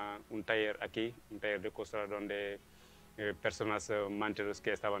un taller aquí, un taller de costura donde personas manteros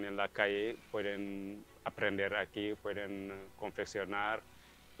que estaban en la calle pueden aprender aquí, pueden confeccionar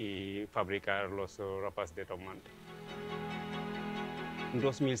y fabricar las ropas de Tomanta. En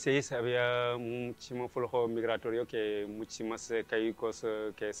 2006 había muchísimo flujo migratorio, que muchísimos caicos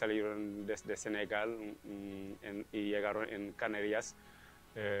que salieron desde Senegal y llegaron en Canarias.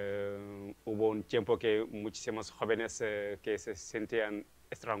 Hubo un tiempo que muchísimos jóvenes que se sentían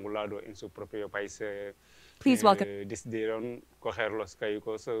estrangulados en su propio país decidieron coger los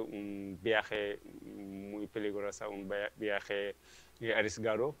caicos, un viaje muy peligroso, un viaje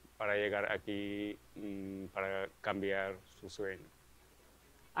arriesgado para llegar aquí, para cambiar su sueño.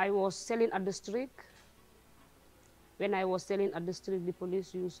 I was selling at the street. When I was selling at the street, the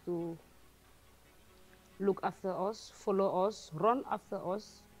police used to look after us, follow us, run after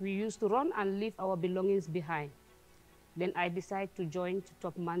us. We used to run and leave our belongings behind. Then I decided to join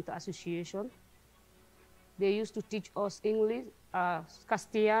Top Manta Association. They used to teach us English,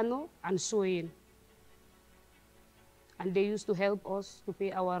 Castellano, and Soin. And they used to help us to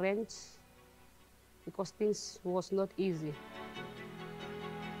pay our rent, because things was not easy.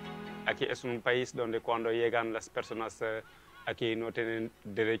 Aquí es un país donde cuando llegan las personas aquí no tienen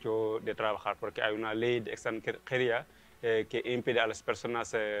derecho de trabajar porque hay una ley de extranjería que impide a las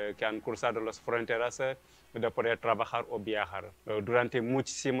personas que han cruzado las fronteras de poder trabajar o viajar. Durante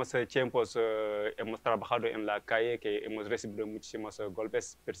muchísimos tiempos hemos trabajado en la calle, que hemos recibido muchísimos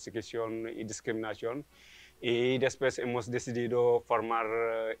golpes, persecución y discriminación. Y después hemos decidido formar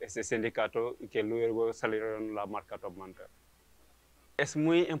ese sindicato que luego salieron la marca Top Manta. Es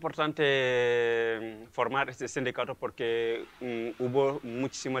muy importante formar este sindicato porque hubo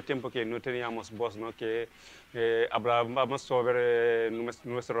muchísimo tiempo que no teníamos voz, ¿no? Que hablábamos sobre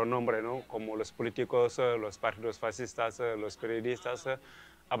nuestro nombre, ¿no? Como los políticos, los partidos fascistas, los periodistas,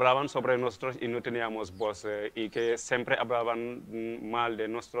 hablaban sobre nosotros y no teníamos voz y que siempre hablaban mal de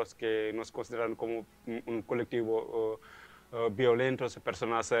nosotros, que nos consideran como un colectivo violentos,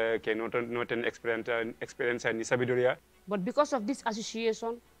 personas que no tienen experiencia ni sabiduría. But because of this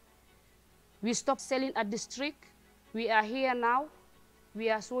association, we stopped selling at the street. We are here now. We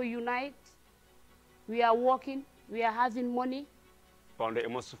are so united. We are working. We are having money. Cuando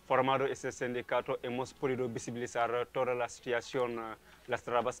hemos formado este sindicato, hemos podido visibilizar toda la situación, las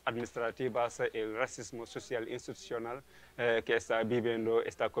trabas administrativas, el racismo social institucional que está viviendo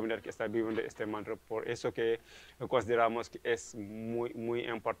esta comunidad, que está viviendo este mantra. Por eso que consideramos que es muy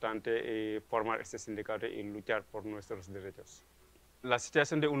importante formar este sindicato y luchar por nuestros derechos. La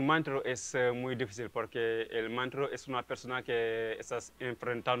situación de un mantro es muy difícil porque el mantro es una persona que está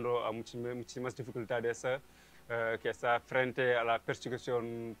enfrentando a muchísimas dificultades, que está frente a la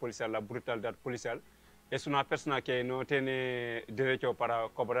persecución policial, la brutalidad policial. Es una persona que no tiene derecho para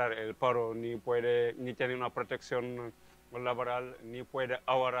cobrar el paro, ni tiene una protección laboral, ni puede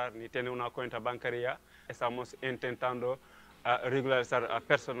ahorrar, ni tiene una cuenta bancaria. Estamos intentando regularizar a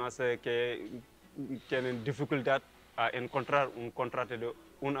personas que tienen dificultad a encontrar un contrato de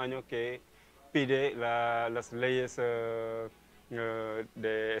un año que pide las leyes de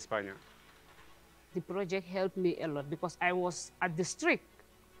España. The project helped me a lot because I was at the street.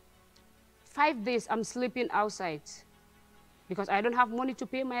 5 days I'm sleeping outside because I don't have money to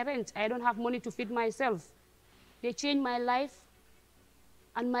pay my rent. I don't have money to feed myself. They changed my life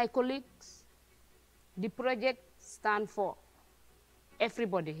and my colleagues. The project stands for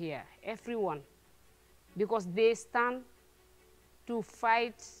everybody here, everyone, because they stand to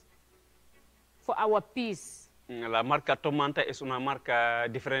fight for our peace. La marca Top Manta es una marca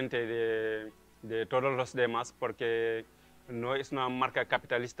diferente de todos los demás porque no es una marca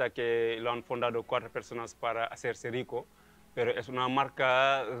capitalista que lo han fundado 4 personas para hacerse rico, pero es una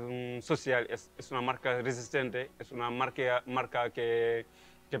marca social, es una marca resistente, es una marca que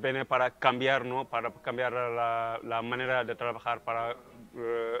viene para cambiar, ¿no? Para cambiar la manera de trabajar, para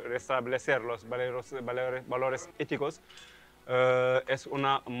restablecer los valores éticos. Es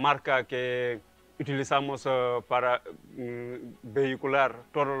una marca que utilizamos para vehicular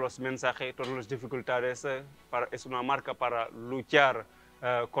todos los mensajes, todas las dificultades. Es una marca para luchar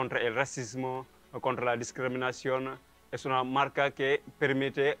contra el racismo, contra la discriminación. Es una marca que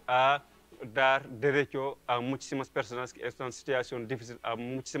permite dar derecho a muchísimas personas que están en situación difícil, a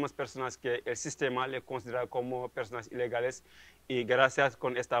muchísimas personas que el sistema le considera como personas ilegales. Y gracias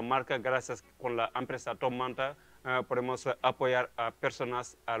con esta marca, gracias con la empresa Top Manta, podemos apoyar a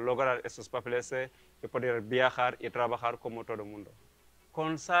personas a lograr esos papeles y poder viajar y trabajar como todo el mundo.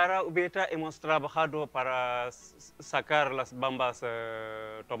 Con Sara Ubeta hemos trabajado para sacar las bambas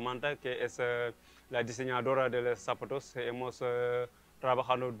Top Manta, que es la diseñadora de los zapatos. Hemos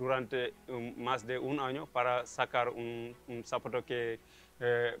trabajado durante más de un año para sacar un zapato que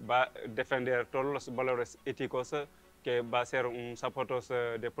va a defender todos los valores éticos, que va a ser un zapato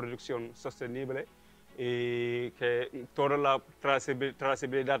de producción sostenible y que toda la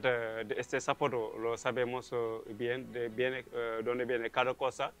trazabilidad de este zapato lo sabemos bien, dónde viene cada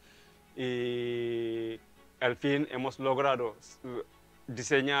cosa, y al fin hemos logrado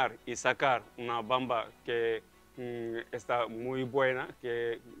diseñar y sacar una bamba que está muy buena,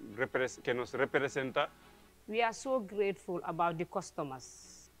 que nos representa. We are so grateful about the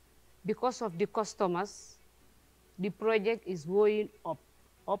customers. Because of the customers, the project is going up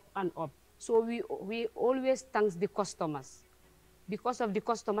and up. So we always thank the customers. Because of the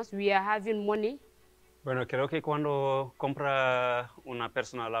customers, we are having money. Bueno, creo que cuando compra una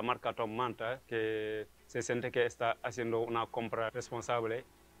persona la marca Top Manta, que se siente que está haciendo una compra responsable,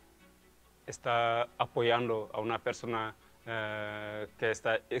 está apoyando a una persona que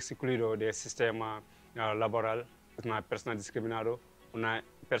está excluido del sistema laboral, una persona discriminada, una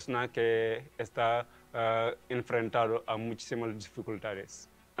persona que está enfrentado a muchísimas dificultades.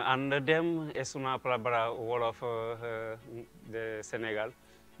 Andem es una palabra wolof de Senegal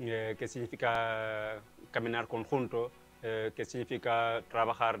que significa caminar conjunto, que significa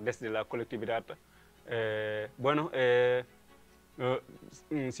trabajar desde la colectividad.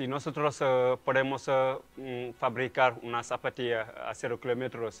 Si nosotros podemos fabricar una zapatilla a 0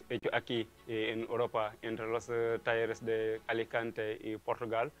 kilómetros hecho aquí en Europa, entre los talleres de Alicante y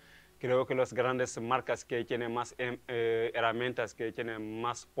Portugal, creo que las grandes marcas que tienen más herramientas, que tienen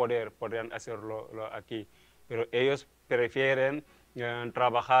más poder, podrían hacerlo aquí. Pero ellos prefieren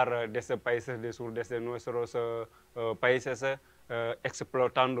trabajar desde países del sur, desde nuestros países,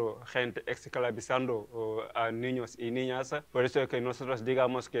 explotando gente, esclavizando a niños y niñas. Por eso es que nosotros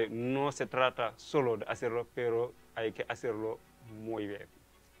digamos que no se trata solo de hacerlo, pero hay que hacerlo muy bien.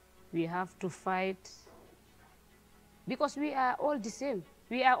 We have to fight because we are all the same.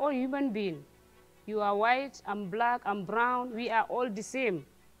 We are all human beings. You are white, I'm black, I'm brown. We are all the same.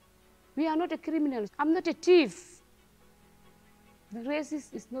 We are not a criminal. I'm not a thief. The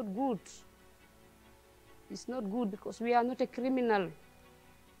racist is not good. It's not good because we are not a criminal.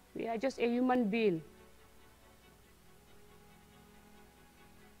 We are just a human being.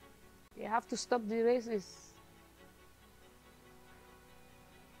 We have to stop the racists.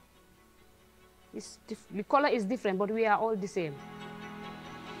 The color is different, but we are all the same.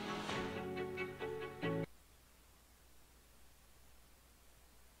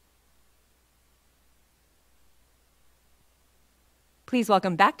 Please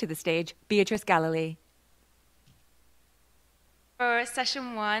welcome back to the stage Beatrice Galilee. For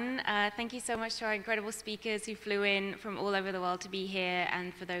session one, thank you so much to our incredible speakers who flew in from all over the world to be here,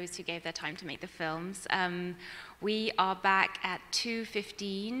 and for those who gave their time to make the films. We are back at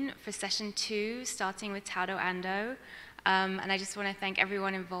 2:15 for session two, starting with Tadao Ando. And I just want to thank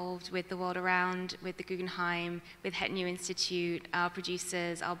everyone involved with The World Around, with the Guggenheim, with Het Nieuw Institute, our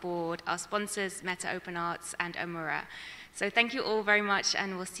producers, our board, our sponsors, Meta Open Arts, and Omura. So thank you all very much,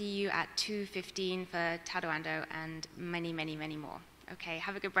 and we'll see you at 2:15 for Tadao Ando and many, many, many more. Okay,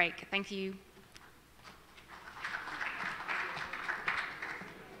 have a good break. Thank you.